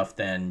this stuff,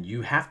 then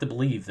you have to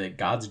believe that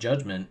God's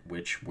judgment,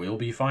 which will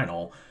be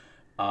final,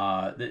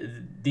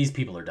 these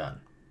people are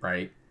done,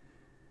 right?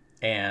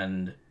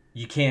 And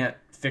you can't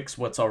fix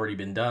what's already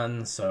been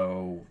done,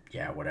 so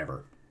yeah,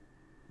 whatever.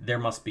 There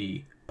must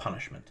be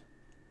punishment.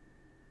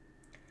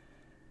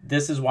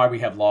 This is why we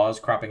have laws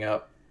cropping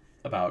up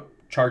about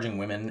charging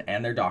women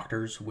and their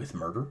doctors with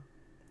murder,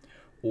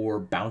 or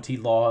bounty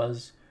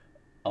laws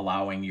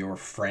allowing your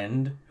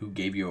friend who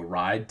gave you a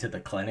ride to the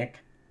clinic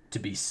to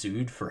be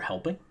sued for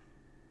helping,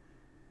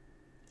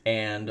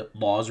 and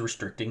laws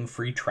restricting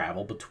free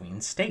travel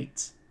between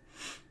states.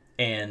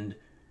 And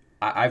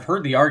I've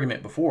heard the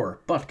argument before,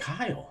 but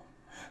Kyle,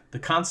 the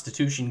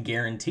Constitution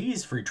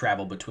guarantees free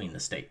travel between the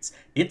states.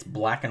 It's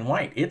black and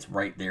white. It's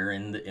right there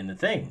in the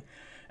thing.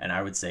 And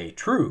I would say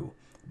true,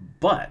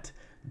 but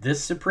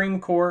this Supreme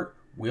Court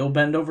will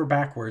bend over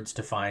backwards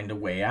to find a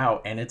way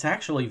out, and it's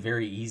actually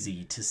very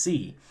easy to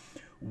see.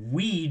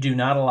 We do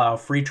not allow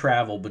free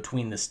travel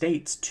between the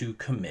states to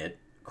commit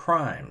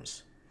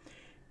crimes.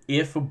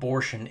 If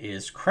abortion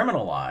is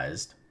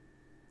criminalized,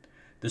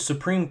 the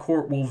Supreme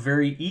Court will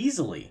very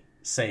easily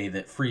say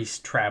that free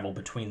travel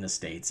between the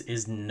states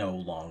is no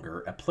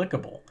longer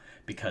applicable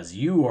because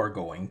you are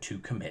going to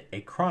commit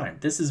a crime.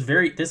 This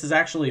is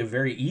actually a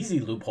very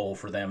easy loophole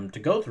for them to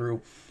go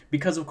through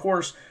because, of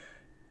course,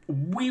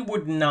 we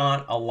would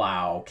not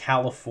allow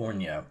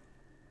California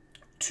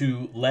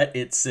to let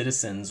its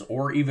citizens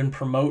or even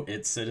promote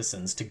its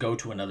citizens to go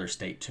to another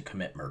state to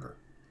commit murder.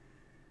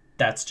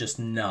 That's just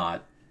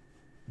not...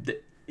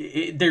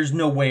 there's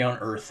no way on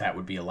earth that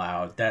would be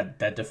allowed.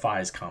 That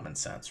defies common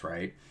sense,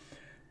 right?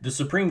 The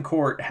Supreme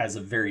Court has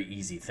a very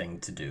easy thing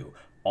to do.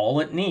 All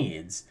it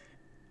needs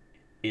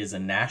is a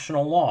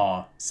national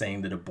law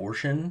saying that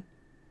abortion,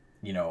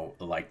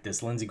 like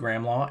this Lindsey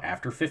Graham law,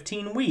 after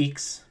 15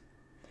 weeks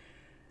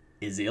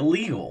is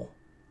illegal.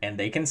 And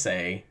they can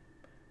say,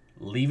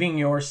 leaving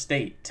your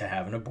state to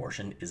have an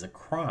abortion is a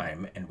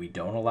crime, and we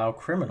don't allow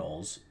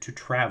criminals to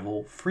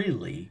travel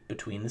freely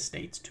between the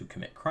states to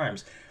commit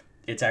crimes.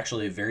 It's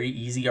actually a very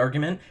easy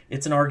argument.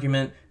 It's an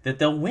argument that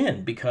they'll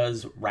win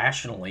because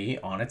rationally,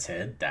 on its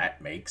head,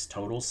 that makes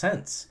total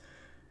sense.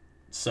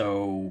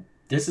 So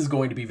this is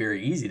going to be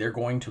very easy. They're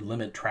going to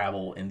limit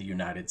travel in the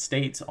United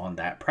States on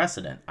that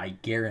precedent. I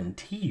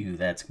guarantee you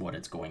that's what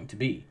it's going to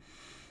be.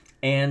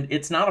 And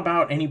it's not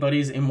about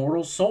anybody's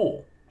immortal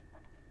soul.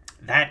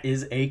 That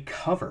is a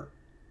cover.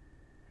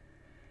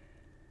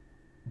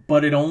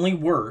 But it only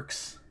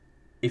works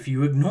if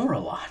you ignore a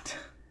lot.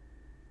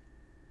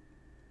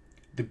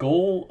 The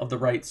goal of the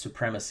right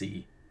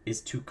supremacy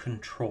is to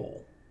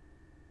control.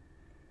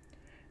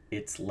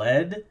 It's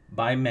led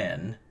by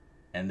men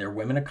and their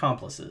women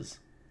accomplices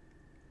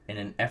in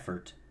an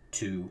effort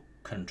to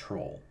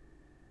control.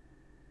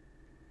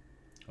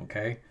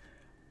 Okay?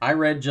 I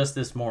read just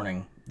this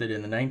morning that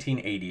in the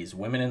 1980s,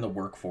 women in the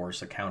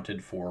workforce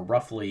accounted for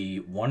roughly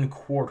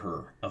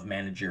 1/4 of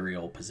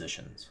managerial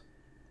positions.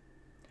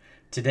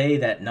 Today,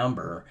 that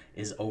number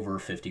is over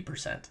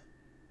 50%.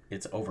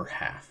 It's over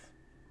half.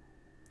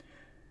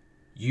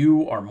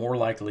 You are more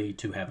likely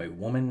to have a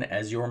woman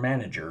as your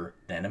manager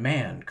than a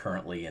man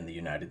currently in the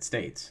United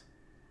States.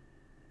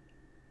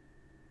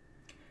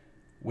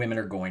 Women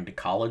are going to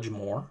college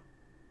more.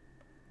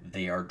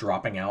 They are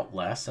dropping out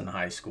less in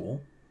high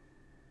school.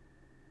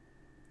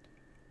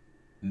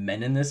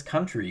 Men in this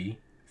country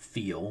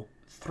feel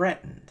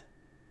threatened.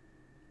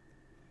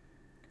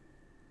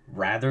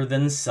 Rather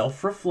than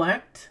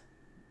self-reflect,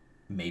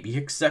 maybe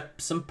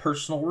accept some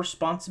personal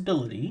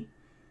responsibility,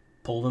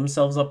 pull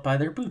themselves up by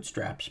their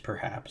bootstraps,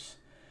 perhaps,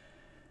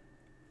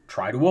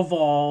 try to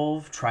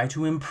evolve, try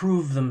to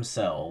improve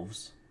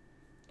themselves,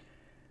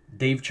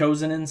 they've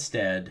chosen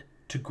instead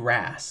to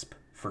grasp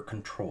for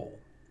control.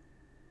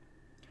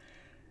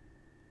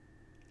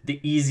 The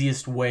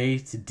easiest way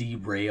to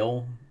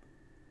derail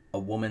a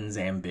woman's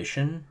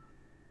ambition?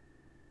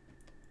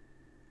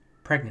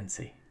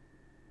 Pregnancy.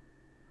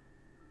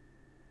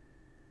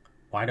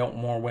 Why don't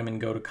more women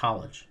go to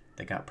college?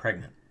 They got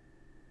pregnant.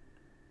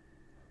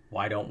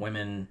 Why don't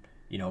women,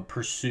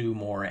 pursue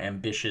more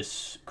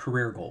ambitious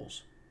career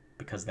goals?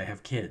 because they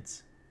have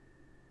kids.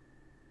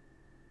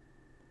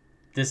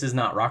 This is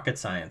not rocket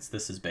science.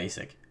 This is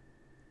basic.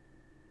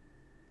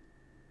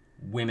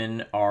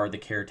 Women are the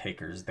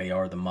caretakers. They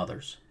are the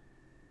mothers.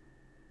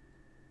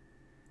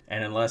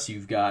 And unless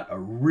you've got a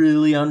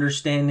really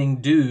understanding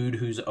dude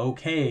who's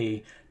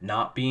okay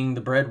not being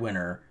the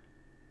breadwinner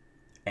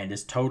and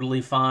is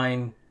totally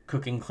fine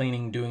cooking,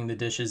 cleaning, doing the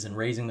dishes, and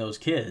raising those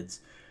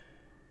kids,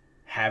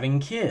 having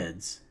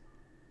kids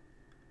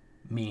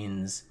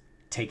means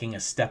taking a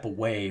step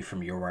away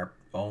from your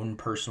own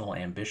personal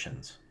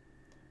ambitions.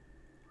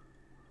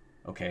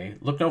 Okay?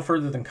 Look no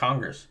further than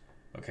Congress.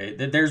 Okay?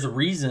 There's a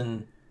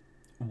reason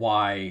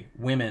why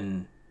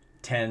women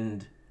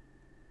tend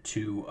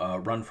to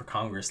run for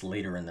Congress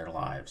later in their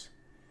lives.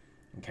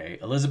 Okay,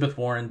 Elizabeth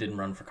Warren didn't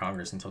run for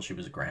Congress until she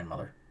was a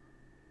grandmother.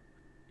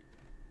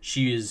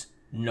 She is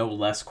no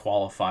less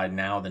qualified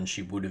now than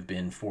she would have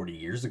been 40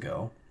 years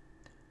ago.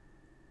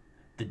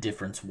 The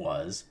difference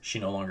was she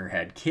no longer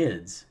had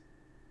kids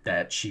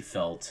that she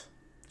felt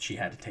she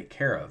had to take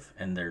care of.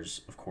 And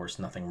there's, of course,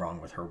 nothing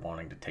wrong with her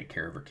wanting to take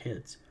care of her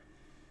kids.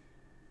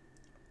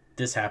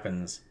 This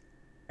happens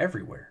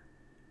everywhere.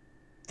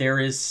 There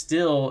is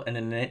still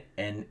an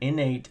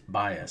innate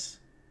bias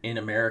in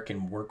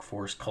American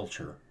workforce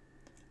culture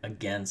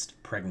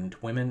against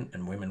pregnant women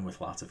and women with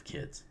lots of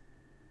kids.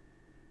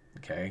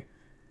 Okay?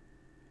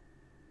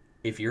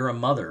 If you're a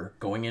mother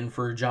going in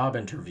for a job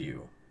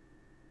interview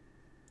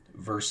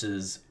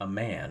versus a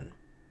man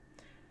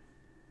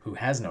who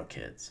has no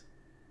kids,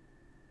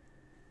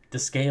 the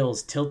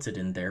scale's tilted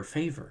in their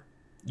favor.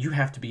 You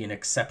have to be an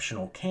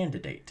exceptional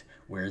candidate,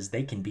 whereas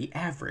they can be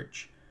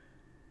average.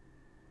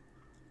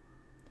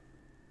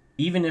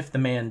 Even if the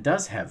man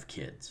does have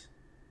kids,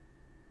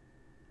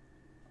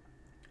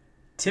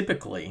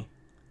 typically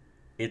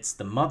it's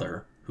the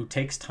mother who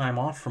takes time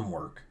off from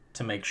work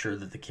to make sure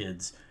that the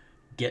kids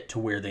get to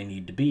where they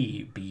need to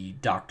be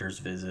doctor's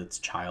visits,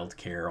 child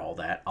care, all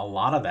that. A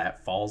lot of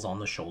that falls on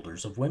the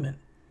shoulders of women.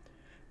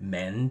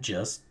 Men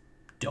just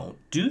don't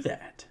do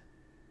that.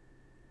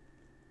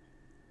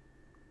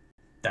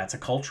 That's a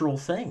cultural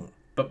thing.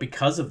 But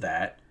because of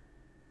that,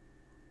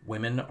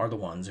 women are the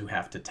ones who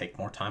have to take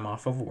more time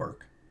off of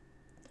work.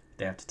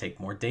 They have to take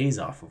more days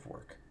off of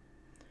work.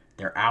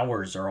 Their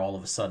hours are all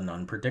of a sudden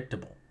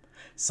unpredictable.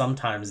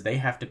 Sometimes they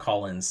have to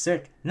call in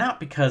sick,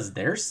 not because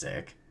they're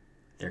sick,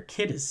 their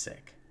kid is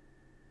sick.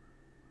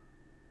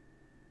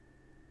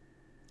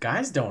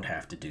 Guys don't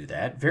have to do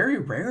that, very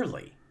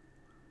rarely.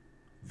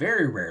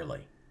 Very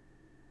rarely.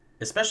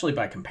 Especially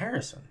by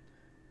comparison.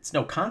 It's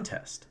no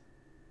contest.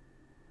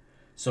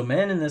 So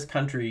men in this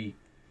country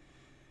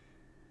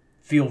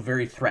feel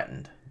very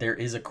threatened. There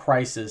is a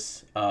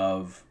crisis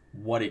of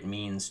what it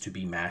means to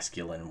be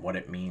masculine, what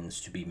it means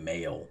to be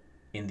male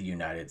in the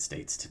United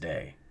States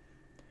today.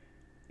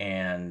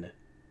 And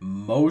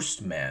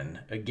most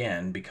men,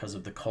 again, because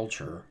of the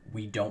culture,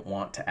 we don't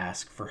want to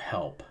ask for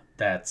help.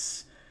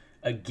 That's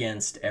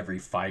against every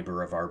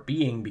fiber of our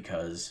being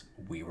because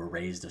we were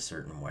raised a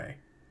certain way.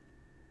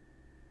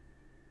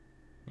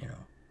 You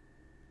know,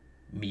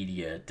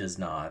 media does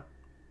not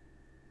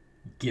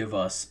give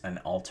us an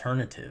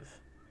alternative.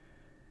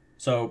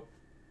 So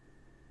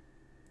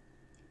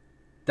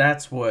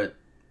that's what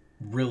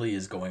really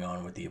is going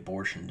on with the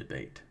abortion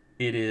debate.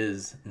 It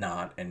is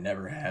not and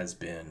never has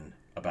been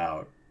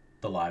about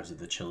the lives of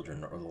the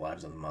children or the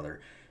lives of the mother.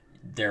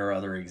 There are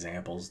other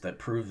examples that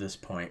prove this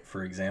point.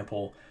 For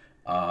example,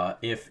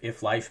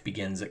 if life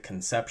begins at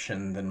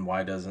conception, then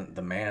why doesn't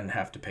the man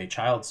have to pay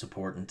child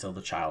support until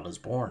the child is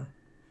born?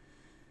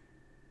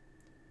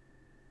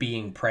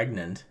 Being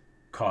pregnant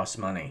costs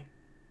money.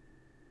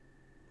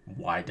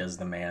 Why does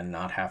the man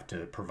not have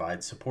to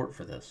provide support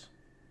for this?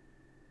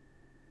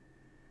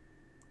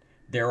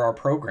 There are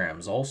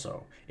programs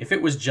also. If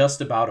it was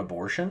just about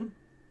abortion,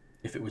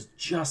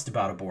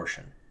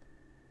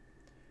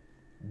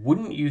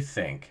 wouldn't you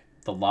think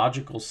the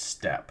logical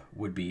step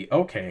would be,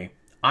 okay,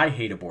 I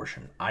hate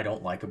abortion. I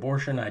don't like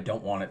abortion. I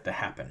don't want it to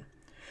happen.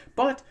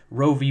 But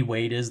Roe v.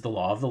 Wade is the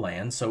law of the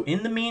land, so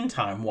in the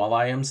meantime, while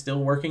I am still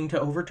working to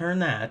overturn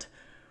that,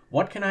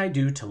 what can I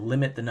do to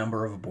limit the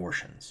number of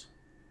abortions?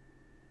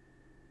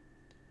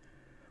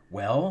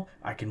 Well,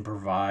 I can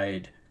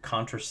provide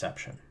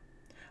contraception.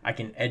 I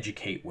can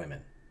educate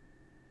women.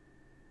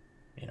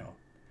 You know,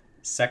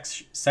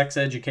 sex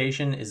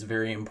education is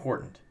very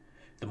important.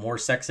 The more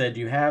sex ed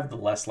you have, the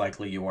less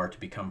likely you are to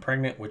become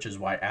pregnant, which is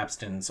why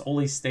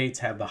abstinence-only states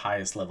have the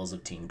highest levels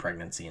of teen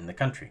pregnancy in the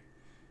country.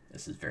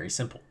 This is very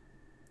simple.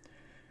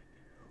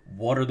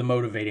 What are the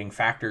motivating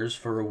factors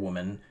for a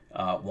woman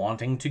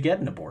wanting to get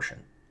an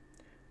abortion?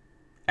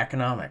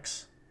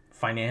 Economics,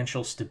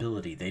 financial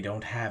stability. They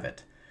don't have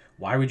it.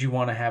 Why would you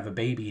want to have a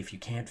baby if you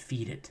can't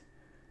feed it?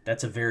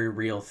 That's a very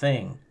real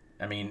thing.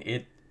 I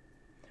mean,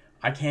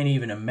 I can't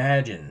even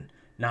imagine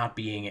not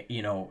being,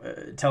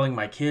 telling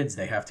my kids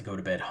they have to go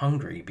to bed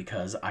hungry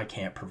because I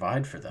can't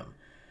provide for them.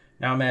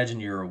 Now imagine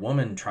you're a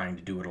woman trying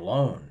to do it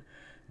alone.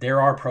 There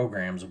are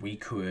programs we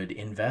could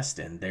invest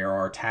in. There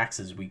are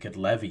taxes we could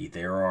levy.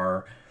 There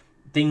are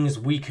things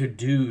we could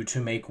do to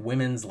make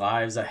women's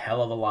lives a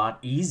hell of a lot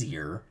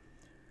easier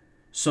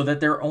so that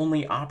their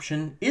only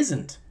option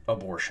isn't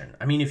abortion.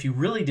 I mean, if you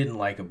really didn't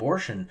like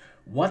abortion,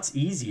 what's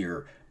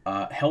easier?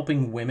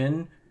 Helping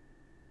women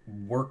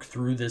work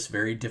through this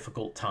very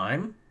difficult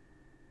time,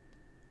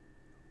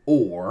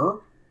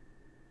 or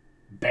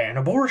ban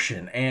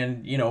abortion?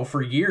 And, you know,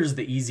 for years,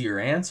 the easier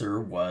answer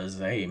was,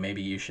 hey,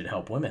 maybe you should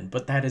help women.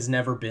 But that has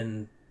never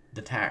been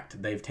the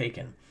tact they've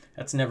taken.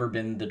 That's never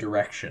been the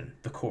direction,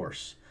 the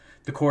course.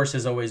 The course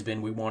has always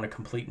been, we want a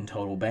complete and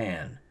total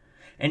ban.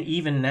 And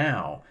even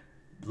now,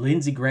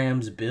 Lindsey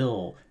Graham's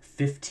bill,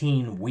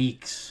 15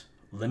 weeks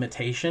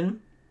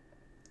limitation,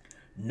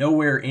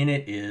 nowhere in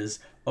it is,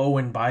 oh,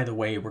 and by the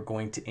way, we're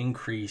going to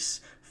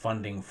increase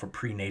funding for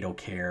prenatal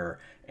care,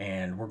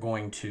 and we're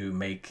going to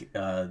make,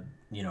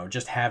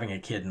 just having a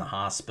kid in the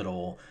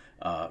hospital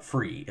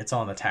free. It's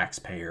on the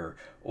taxpayer.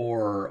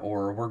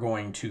 Or we're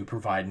going to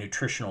provide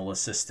nutritional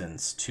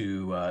assistance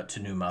to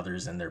new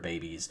mothers and their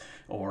babies.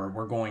 Or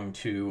we're going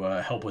to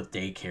help with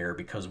daycare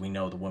because we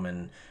know the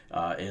woman,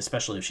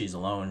 especially if she's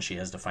alone, she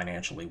has to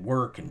financially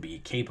work and be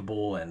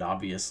capable. And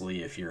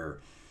obviously, if you're,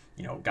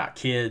 got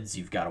kids,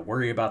 you've got to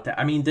worry about that.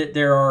 I mean,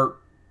 there are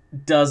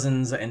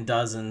dozens and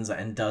dozens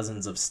and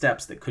dozens of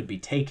steps that could be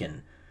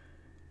taken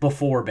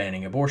before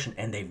banning abortion,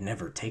 and they've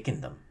never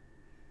taken them.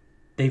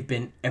 They've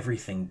been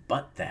everything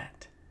but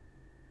that.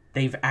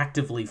 They've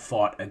actively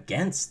fought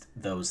against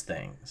those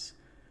things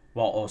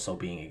while also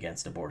being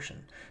against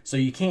abortion. So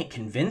you can't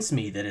convince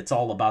me that it's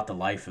all about the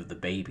life of the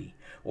baby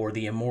or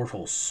the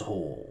immortal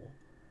soul.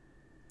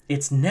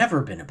 It's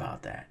never been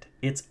about that.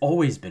 It's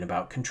always been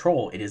about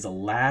control. It is a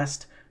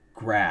last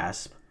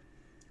grasp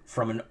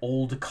from an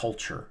old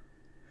culture,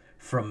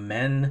 from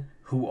men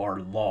who are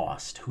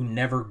lost, who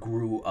never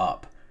grew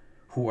up,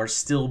 who are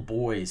still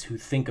boys who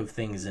think of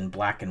things in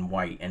black and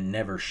white and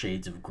never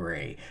shades of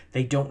gray.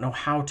 They don't know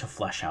how to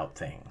flesh out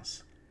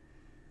things.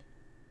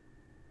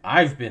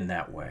 I've been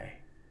that way.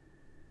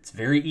 It's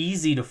very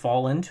easy to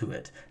fall into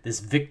it, this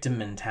victim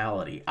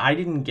mentality. I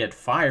didn't get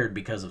fired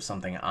because of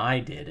something I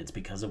did. It's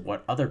because of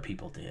what other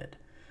people did.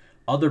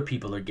 Other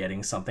people are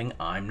getting something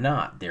I'm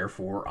not.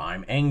 Therefore,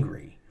 I'm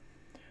angry.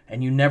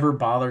 And you never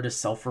bother to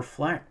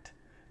self-reflect.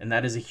 And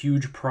that is a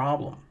huge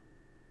problem.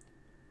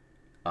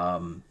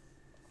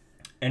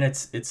 And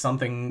it's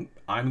something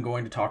I'm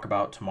going to talk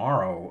about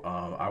tomorrow.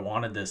 I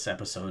wanted this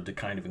episode to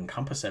kind of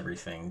encompass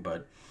everything,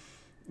 but,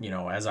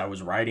 as I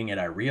was writing it,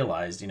 I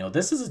realized,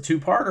 this is a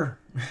two-parter.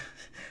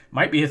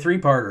 Might be a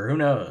three-parter, who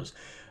knows?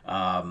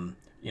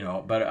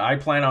 But I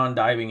plan on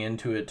diving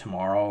into it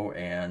tomorrow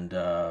and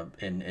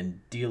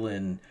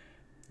dealing,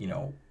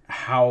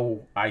 how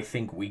I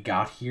think we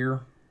got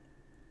here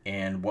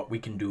and what we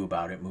can do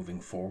about it moving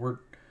forward.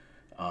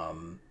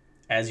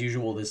 As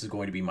usual, this is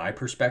going to be my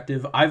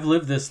perspective. I've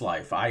lived this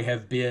life. I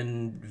have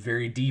been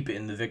very deep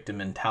in the victim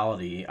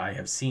mentality. I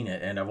have seen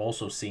it, and I've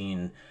also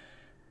seen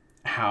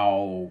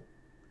how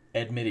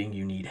admitting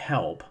you need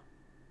help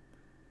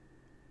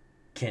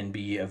can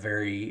be a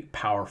very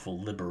powerful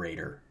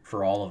liberator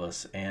for all of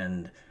us.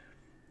 And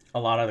a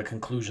lot of the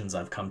conclusions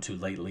I've come to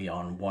lately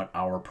on what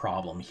our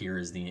problem here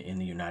is in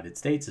the United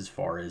States, as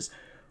far as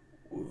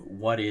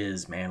what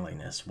is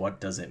manliness?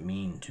 What does it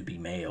mean to be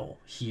male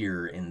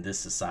here in this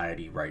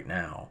society right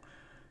now?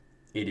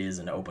 It is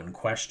an open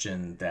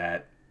question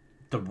that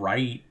the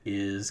right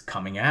is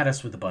coming at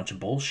us with a bunch of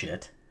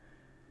bullshit,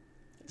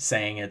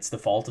 saying it's the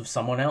fault of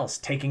someone else,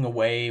 taking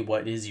away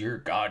what is your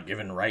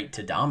God-given right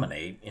to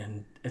dominate.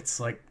 And it's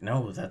like,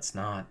 no, that's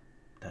not.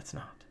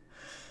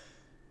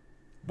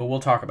 But we'll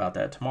talk about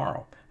that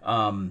tomorrow.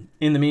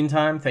 In the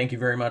meantime, thank you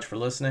very much for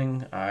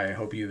listening. I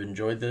hope you've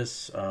enjoyed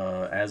this.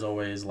 As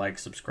always, like,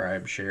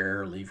 subscribe,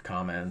 share, leave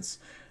comments,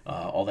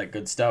 all that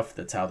good stuff.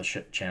 That's how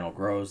the channel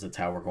grows. That's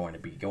how we're going to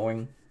be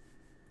going.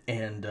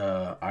 And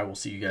I will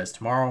see you guys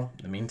tomorrow.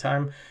 In the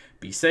meantime,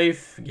 be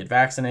safe, get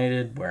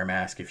vaccinated, wear a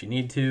mask if you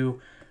need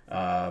to.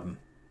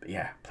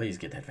 Yeah, please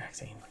get that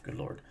vaccine. Good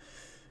Lord.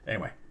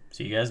 Anyway,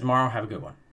 see you guys tomorrow. Have a good one.